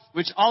God,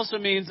 which also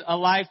means a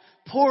life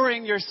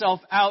pouring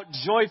yourself out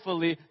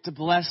joyfully to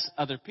bless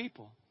other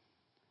people.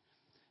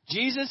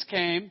 Jesus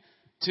came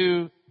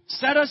to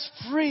set us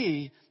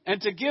free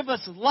and to give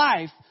us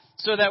life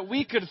so that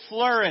we could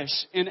flourish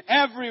in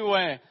every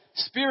way.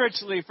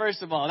 Spiritually,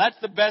 first of all. That's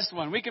the best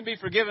one. We can be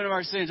forgiven of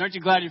our sins. Aren't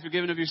you glad you're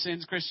forgiven of your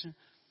sins, Christian?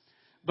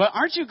 But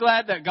aren't you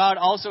glad that God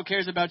also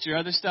cares about your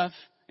other stuff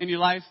in your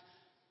life?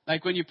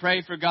 Like when you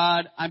pray for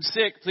God, I'm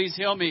sick, please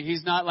heal me.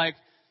 He's not like,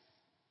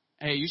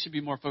 hey, you should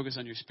be more focused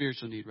on your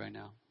spiritual need right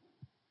now.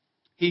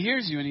 He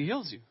hears you and he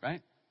heals you,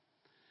 right?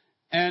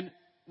 And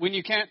when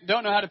you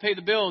don't know how to pay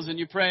the bills and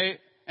you pray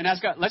and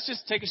ask God, let's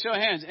just take a show of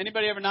hands.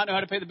 Anybody ever not know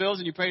how to pay the bills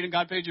and you prayed and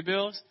God paid your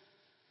bills?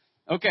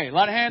 Okay, a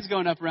lot of hands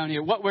going up around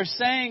here. What we're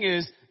saying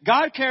is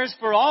God cares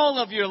for all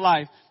of your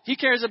life. He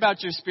cares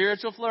about your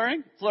spiritual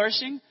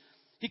flourishing.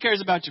 He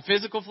cares about your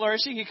physical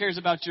flourishing. He cares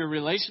about your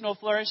relational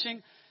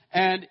flourishing.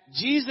 And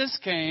Jesus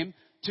came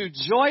to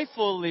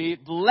joyfully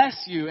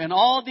bless you in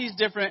all these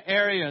different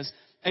areas.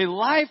 A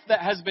life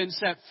that has been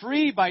set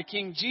free by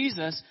King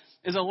Jesus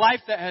is a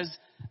life that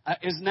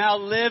is now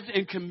lived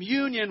in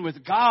communion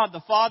with God,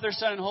 the Father,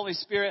 Son, and Holy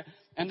Spirit,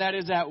 and that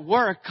is at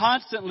work,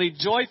 constantly,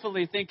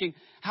 joyfully thinking,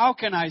 how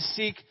can I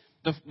seek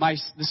the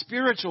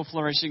spiritual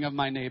flourishing of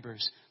my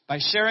neighbors? By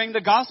sharing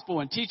the gospel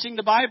and teaching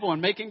the Bible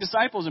and making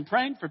disciples and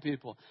praying for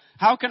people.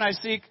 How can I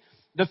seek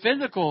the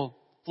physical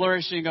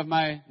flourishing of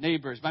my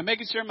neighbors? By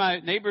making sure my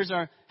neighbors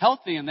are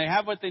healthy and they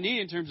have what they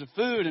need in terms of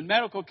food and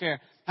medical care.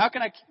 How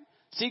can I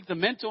seek the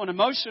mental and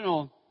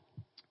emotional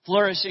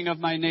flourishing of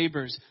my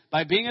neighbors?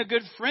 By being a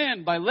good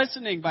friend, by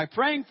listening, by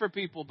praying for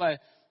people, by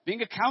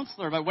being a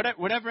counselor, by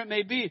whatever it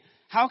may be.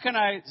 How can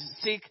I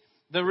seek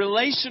the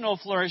relational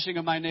flourishing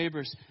of my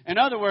neighbors? In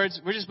other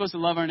words, we're just supposed to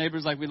love our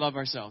neighbors like we love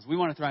ourselves. We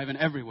want to thrive in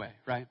every way,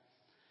 right?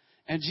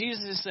 And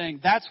Jesus is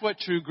saying that's what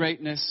true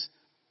greatness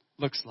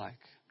looks like.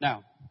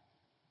 Now,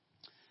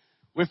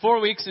 we're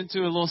 4 weeks into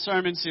a little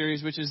sermon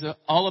series, which is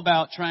all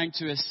about trying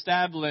to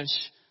establish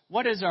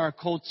what is our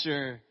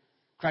culture,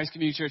 Christ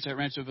Community Church at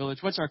Rancho Village.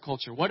 What's our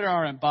culture? What are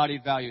our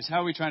embodied values?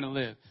 How are we trying to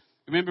live?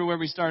 Remember where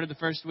we started the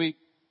first week?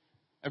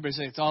 Everybody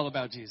say it's all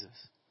about Jesus.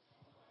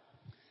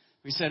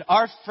 We said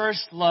our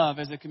first love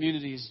as a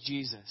community is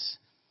Jesus.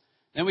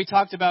 Then we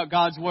talked about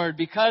God's Word.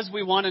 Because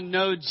we want to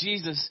know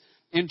Jesus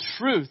in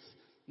truth,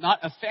 not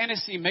a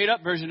fantasy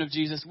made-up version of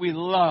Jesus, we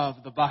love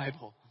the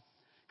Bible.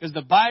 Because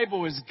the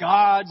Bible is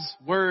God's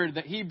Word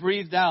that He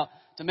breathed out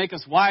to make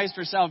us wise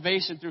for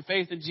salvation through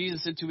faith in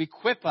Jesus and to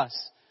equip us.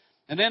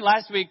 And then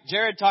last week,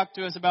 Jared talked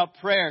to us about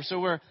prayer. So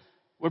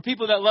we're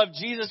people that love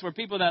Jesus. We're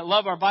people that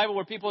love our Bible.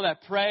 We're people that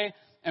pray.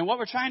 And what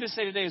we're trying to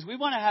say today is we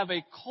want to have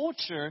a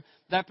culture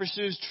that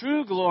pursues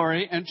true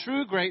glory and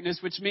true greatness,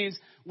 which means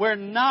we're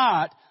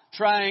not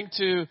trying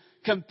to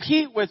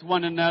compete with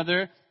one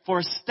another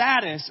for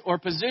status or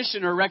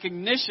position or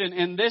recognition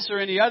in this or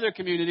any other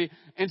community.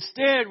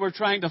 Instead, we're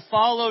trying to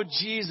follow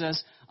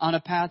Jesus on a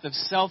path of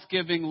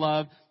self-giving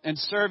love and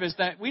service,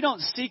 that we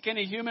don't seek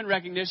any human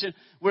recognition.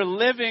 We're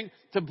living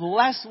to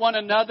bless one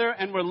another,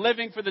 and we're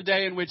living for the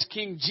day in which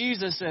King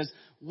Jesus says,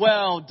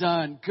 well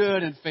done,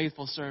 good and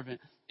faithful servant.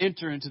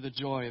 Enter into the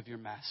joy of your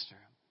master.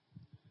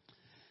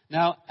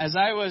 Now, as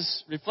I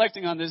was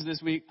reflecting on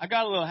this week, I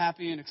got a little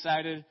happy and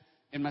excited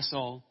in my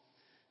soul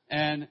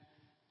and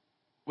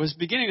was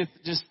beginning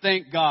to just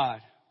thank God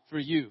for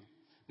you,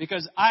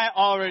 because I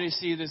already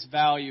see this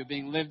value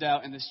being lived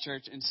out in this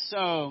church in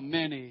so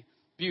many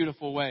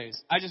beautiful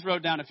ways. I just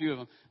wrote down a few of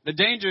them. The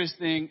dangerous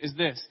thing is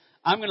this.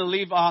 I'm going to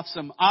leave off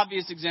some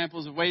obvious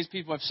examples of ways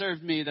people have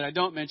served me that I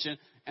don't mention,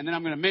 and then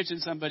I'm going to mention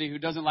somebody who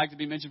doesn't like to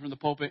be mentioned from the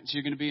pulpit, so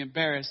you're going to be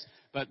embarrassed.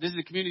 But this is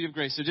a community of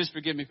grace, so just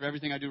forgive me for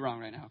everything I do wrong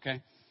right now,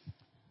 okay?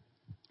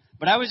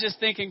 But I was just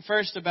thinking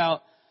first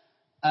about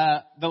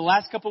the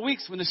last couple of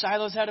weeks when the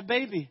Shilohs had a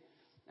baby.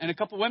 And a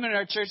couple women in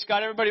our church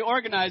got everybody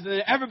organized, and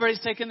then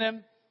everybody's taking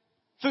them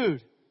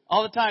food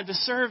all the time to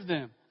serve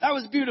them. That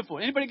was beautiful.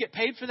 Anybody get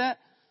paid for that?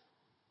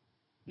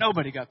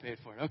 Nobody got paid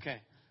for it. Okay.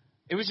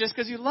 It was just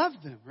because you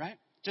loved them, right?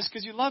 Just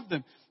because you loved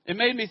them. It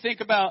made me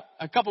think about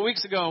a couple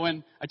weeks ago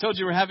when I told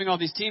you we're having all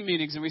these team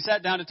meetings, and we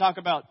sat down to talk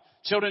about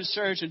children's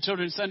church and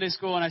children's Sunday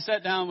school, and I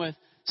sat down with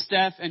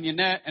Steph and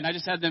Yannette, and I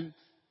just had them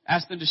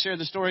ask them to share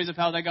the stories of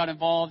how they got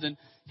involved. And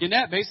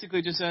Yannette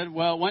basically just said,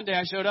 well, one day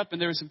I showed up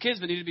and there were some kids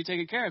that needed to be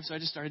taken care of, so I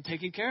just started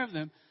taking care of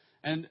them,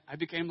 and I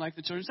became like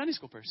the children's Sunday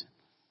school person.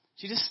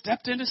 She just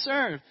stepped in to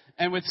serve.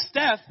 And with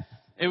Steph,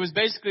 it was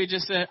basically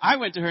just that I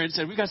went to her and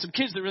said, we got some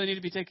kids that really need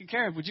to be taken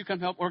care of. Would you come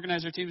help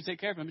organize our team to take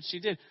care of them? And she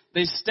did.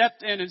 They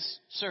stepped in and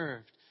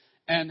served.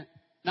 And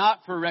not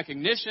for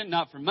recognition,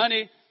 not for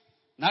money,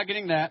 not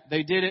getting that.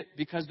 They did it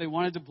because they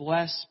wanted to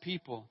bless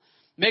people.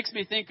 Makes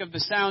me think of the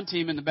sound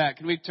team in the back.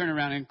 Can we turn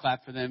around and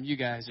clap for them? You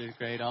guys are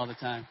great all the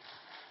time.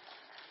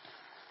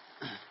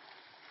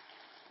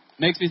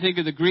 Makes me think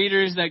of the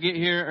greeters that get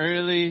here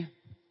early.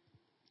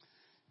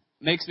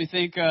 Makes me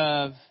think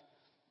of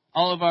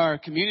all of our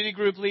community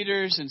group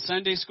leaders and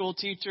Sunday school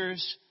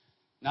teachers,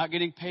 not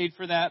getting paid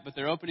for that, but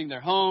they're opening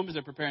their homes,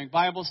 they're preparing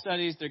Bible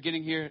studies, they're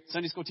getting here,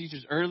 Sunday school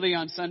teachers early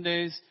on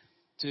Sundays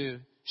to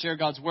share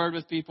God's Word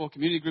with people.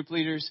 Community group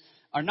leaders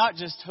are not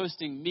just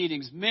hosting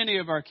meetings. Many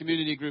of our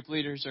community group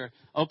leaders are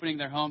opening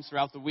their homes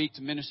throughout the week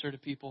to minister to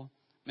people,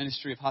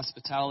 ministry of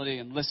hospitality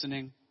and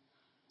listening.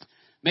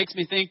 Makes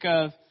me think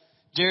of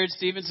Jared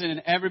Stevenson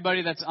and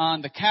everybody that's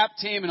on the CAP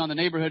team and on the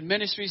neighborhood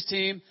ministries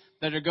team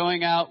that are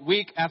going out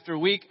week after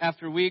week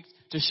after week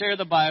to share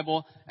the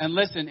Bible. And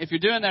listen, if you're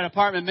doing that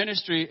apartment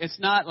ministry, it's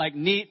not like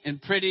neat and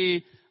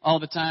pretty all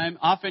the time.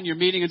 Often you're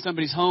meeting in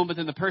somebody's home, but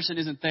then the person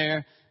isn't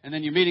there. And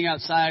then you're meeting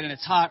outside and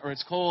it's hot or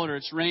it's cold or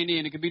it's rainy,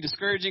 and it can be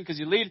discouraging because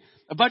you lead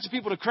a bunch of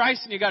people to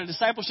Christ and you got a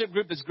discipleship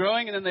group that's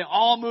growing, and then they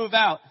all move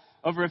out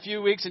over a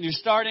few weeks and you're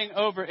starting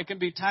over. It can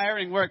be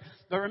tiring work.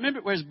 But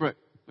remember, where's Brooke?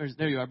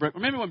 There you are, Brooke.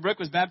 Remember when Brooke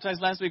was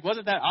baptized last week?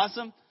 Wasn't that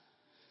awesome?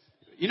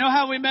 You know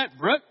how we met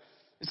Brooke?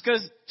 It's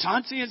because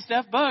Chauncey and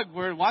Steph Bugg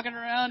were walking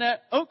around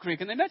at Oak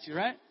Creek and they met you,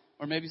 right?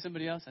 Or maybe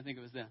somebody else. I think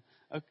it was them.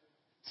 Okay.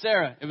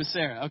 Sarah. It was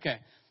Sarah. Okay.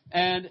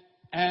 And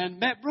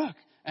met Brooke.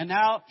 And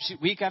now,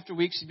 week after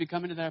week, she'd be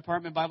coming to that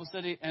apartment Bible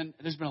study, and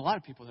there's been a lot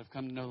of people that have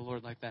come to know the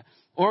Lord like that.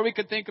 Or we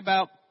could think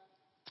about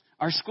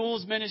our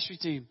school's ministry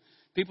team,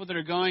 people that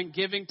are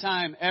giving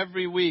time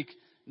every week.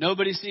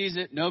 Nobody sees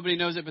it, nobody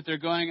knows it, but they're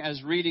going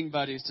as reading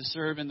buddies to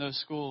serve in those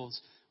schools,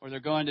 or they're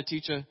going to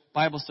teach a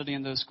Bible study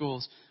in those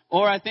schools.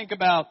 Or I think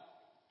about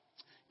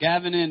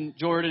Gavin and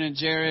Jordan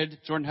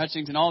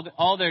Hutchings, and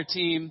all their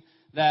team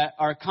that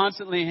are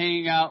constantly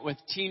hanging out with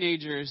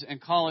teenagers and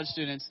college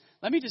students.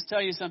 Let me just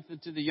tell you something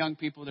to the young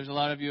people. There's a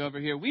lot of you over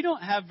here. We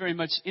don't have very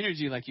much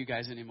energy like you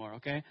guys anymore,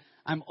 okay?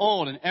 I'm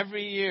old, and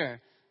every year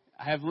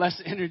I have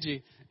less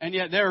energy. And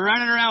yet they're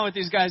running around with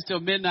these guys till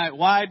midnight.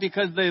 Why?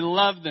 Because they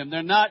love them.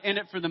 They're not in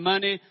it for the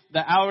money. The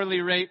hourly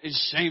rate is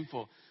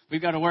shameful.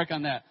 We've got to work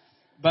on that.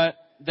 But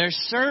they're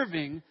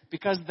serving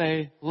because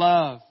they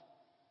love.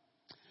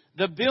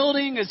 The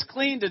building is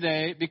clean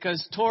today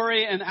because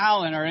Tori and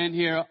Alan are in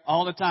here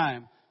all the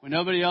time when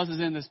nobody else is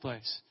in this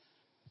place.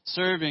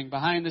 Serving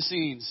behind the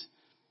scenes.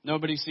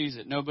 Nobody sees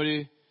it. They're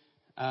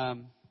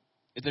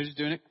just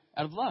doing it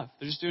out of love.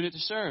 They're just doing it to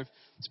serve.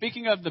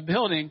 Speaking of the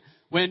building,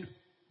 when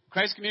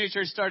Christ Community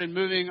Church started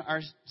moving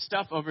our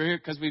stuff over here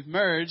because we've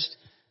merged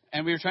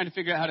and we were trying to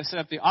figure out how to set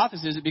up the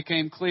offices, it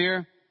became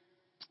clear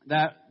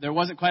that there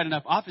wasn't quite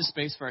enough office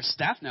space for our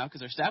staff now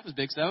because our staff was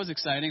big, so that was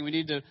exciting. We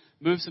need to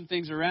move some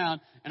things around.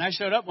 And I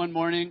showed up one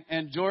morning,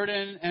 and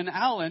Jordan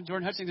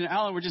Hutchings and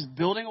Alan were just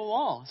building a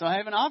wall. So I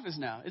have an office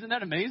now. Isn't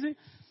that amazing?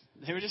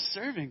 They were just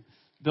serving,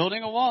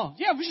 building a wall.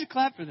 Yeah, we should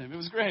clap for them. It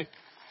was great.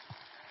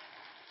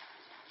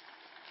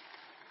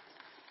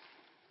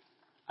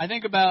 I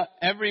think about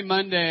every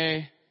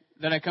Monday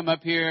that I come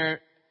up here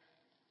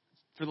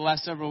for the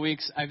last several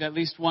weeks, I've at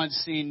least once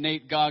seen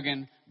Nate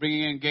Goggin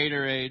bringing in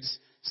Gatorades,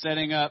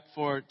 setting up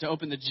to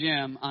open the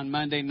gym on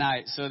Monday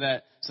night so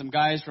that some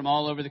guys from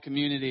all over the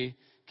community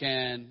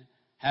can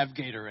have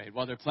Gatorade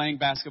while they're playing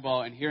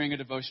basketball and hearing a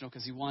devotional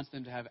because he wants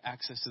them to have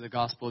access to the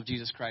gospel of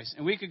Jesus Christ.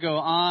 And we could go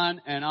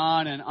on and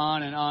on and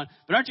on and on.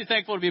 But aren't you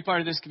thankful to be a part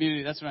of this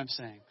community? That's what I'm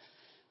saying.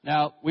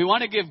 Now, we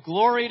want to give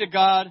glory to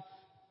God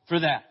for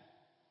that.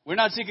 We're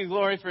not seeking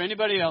glory for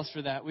anybody else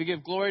for that. We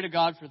give glory to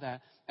God for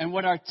that. And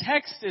what our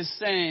text is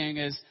saying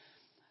is,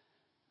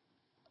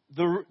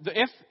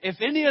 if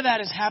any of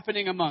that is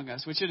happening among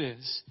us, which it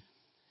is,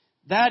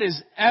 that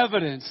is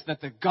evidence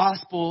that the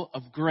gospel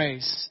of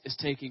grace is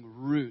taking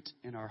root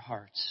in our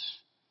hearts.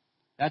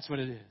 That's what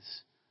it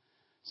is.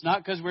 It's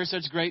not because we're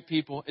such great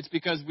people. It's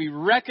because we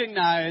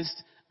recognized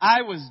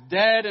I was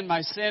dead in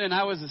my sin and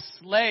I was a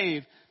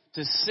slave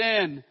to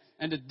sin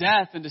and to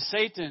death and to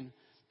Satan.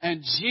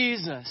 And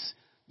Jesus,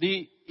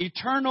 the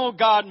eternal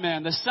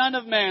God-man, the Son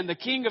of Man, the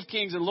King of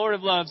Kings and Lord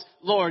of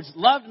Lords,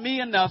 loved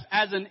me enough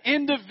as an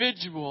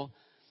individual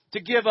to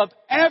give up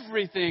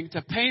everything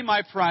to pay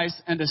my price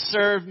and to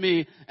serve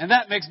me. And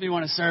that makes me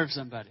want to serve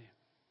somebody.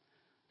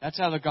 That's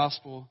how the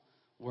gospel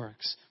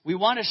works. We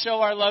want to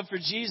show our love for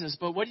Jesus,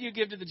 but what do you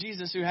give to the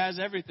Jesus who has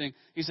everything?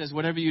 He says,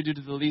 whatever you do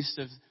to the least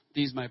of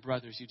these, my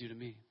brothers, you do to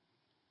me.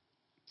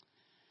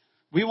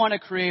 We want to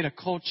create a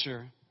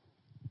culture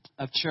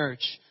of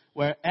church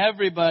where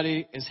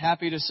everybody is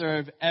happy to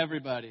serve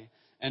everybody,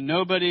 and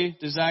nobody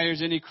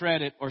desires any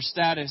credit or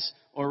status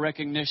or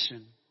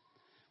recognition.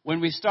 When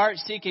we start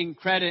seeking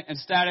credit and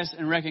status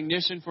and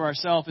recognition for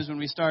ourselves is when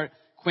we start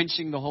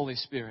quenching the Holy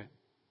Spirit.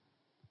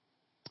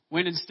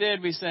 When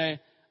instead we say,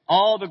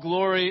 all the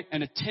glory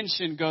and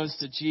attention goes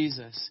to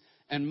Jesus,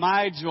 and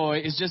my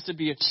joy is just to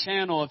be a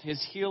channel of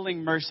His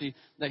healing mercy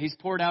that He's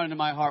poured out into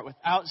my heart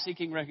without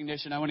seeking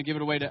recognition. I want to give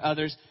it away to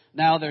others.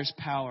 Now there's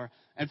power.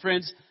 And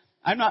friends,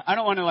 I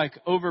don't want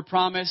to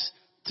overpromise.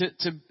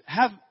 To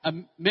have a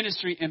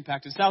ministry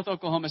impact in South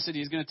Oklahoma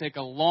City is going to take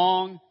a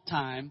long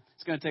time.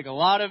 It's going to take a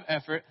lot of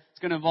effort. It's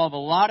going to involve a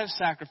lot of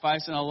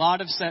sacrifice and a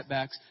lot of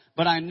setbacks.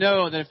 But I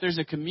know that if there's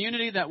a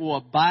community that will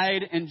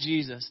abide in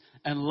Jesus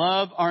and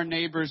love our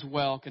neighbors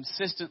well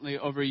consistently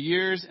over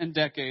years and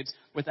decades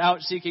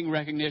without seeking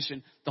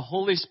recognition, the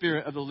Holy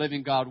Spirit of the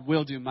living God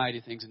will do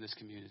mighty things in this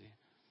community.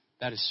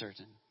 That is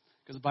certain.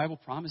 Because the Bible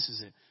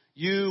promises it.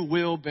 You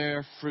will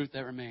bear fruit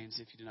that remains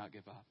if you do not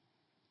give up.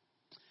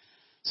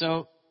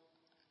 So,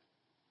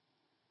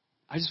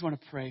 I just want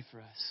to pray for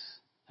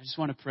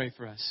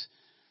us.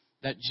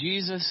 That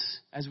Jesus,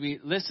 as we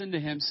listen to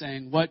Him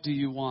saying, what do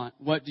you want?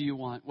 What do you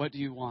want? What do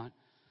you want?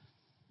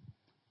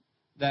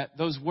 That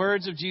those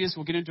words of Jesus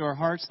will get into our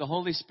hearts. The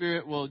Holy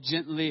Spirit will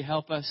gently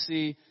help us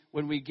see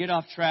when we get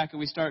off track and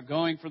we start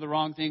going for the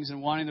wrong things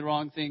and wanting the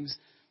wrong things,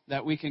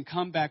 that we can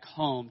come back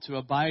home to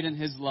abide in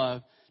His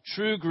love.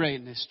 True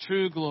greatness,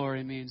 true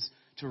glory means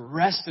to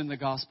rest in the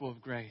gospel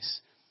of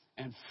grace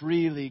and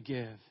freely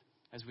give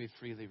as we've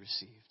freely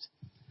received.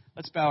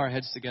 Let's bow our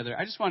heads together.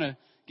 I just want to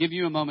give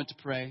you a moment to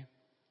pray.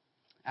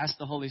 Ask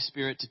the Holy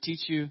Spirit to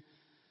teach you,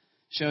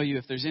 show you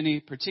if there's any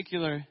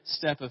particular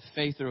step of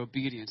faith or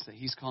obedience that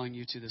He's calling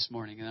you to this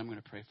morning. And I'm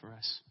going to pray for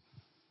us.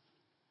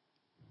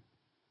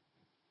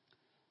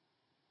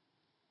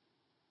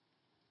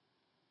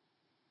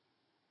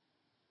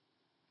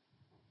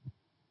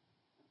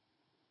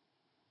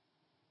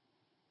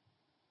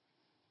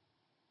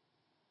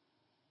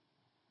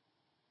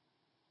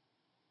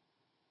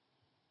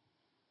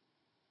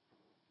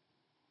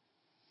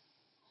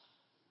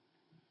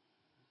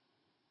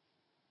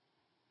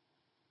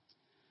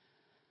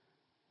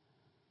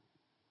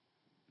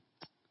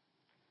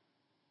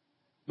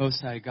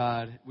 Most High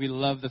God, we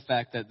love the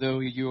fact that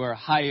though you are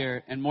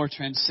higher and more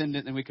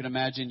transcendent than we could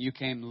imagine, you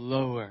came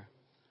lower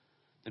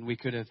than we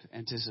could have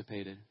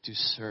anticipated to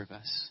serve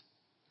us.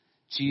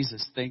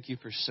 Jesus, thank you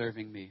for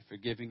serving me, for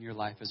giving your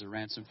life as a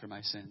ransom for my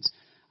sins.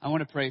 I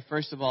want to pray,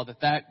 first of all,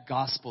 that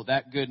gospel,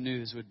 that good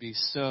news would be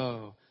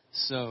so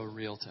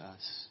real to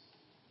us.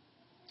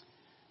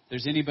 If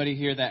there's anybody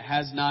here that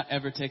has not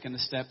ever taken the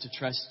step to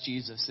trust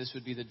Jesus, this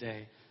would be the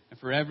day. And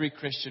for every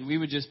Christian, we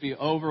would just be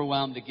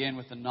overwhelmed again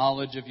with the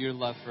knowledge of your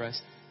love for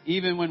us.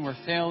 Even when we're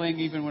failing,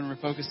 even when we're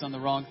focused on the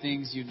wrong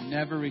things, you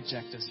never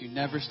reject us. You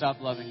never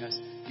stop loving us.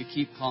 You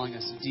keep calling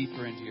us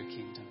deeper into your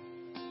kingdom.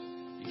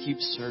 You keep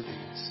serving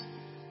us.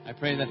 I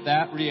pray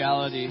that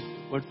reality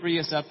would free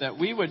us up, that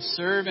we would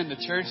serve in the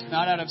church,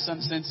 not out of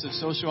some sense of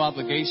social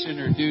obligation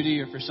or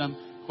duty or for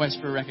some quest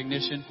for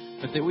recognition,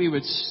 but that we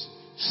would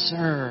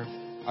serve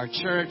our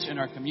church and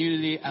our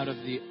community out of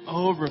the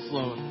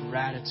overflow of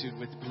gratitude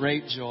with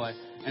great joy,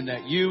 and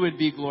that you would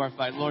be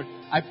glorified. Lord,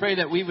 I pray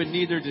that we would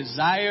neither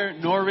desire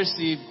nor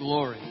receive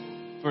glory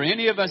for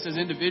any of us as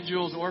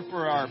individuals or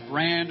for our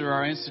brand or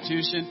our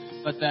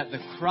institution, but that the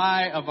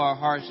cry of our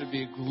hearts would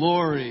be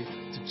glory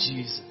to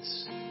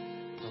Jesus,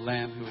 the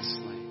Lamb who was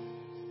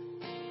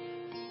slain.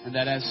 And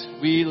that as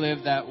we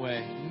live that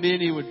way,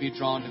 many would be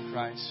drawn to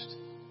Christ.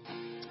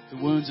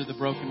 The wounds of the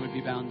broken would be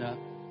bound up.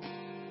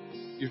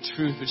 Your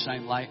truth would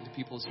shine light into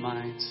people's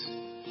minds.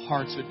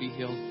 Hearts would be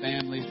healed.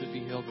 Families would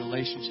be healed.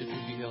 Relationships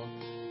would be healed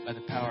by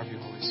the power of your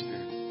Holy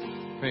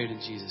Spirit. Pray it in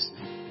Jesus'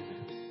 name.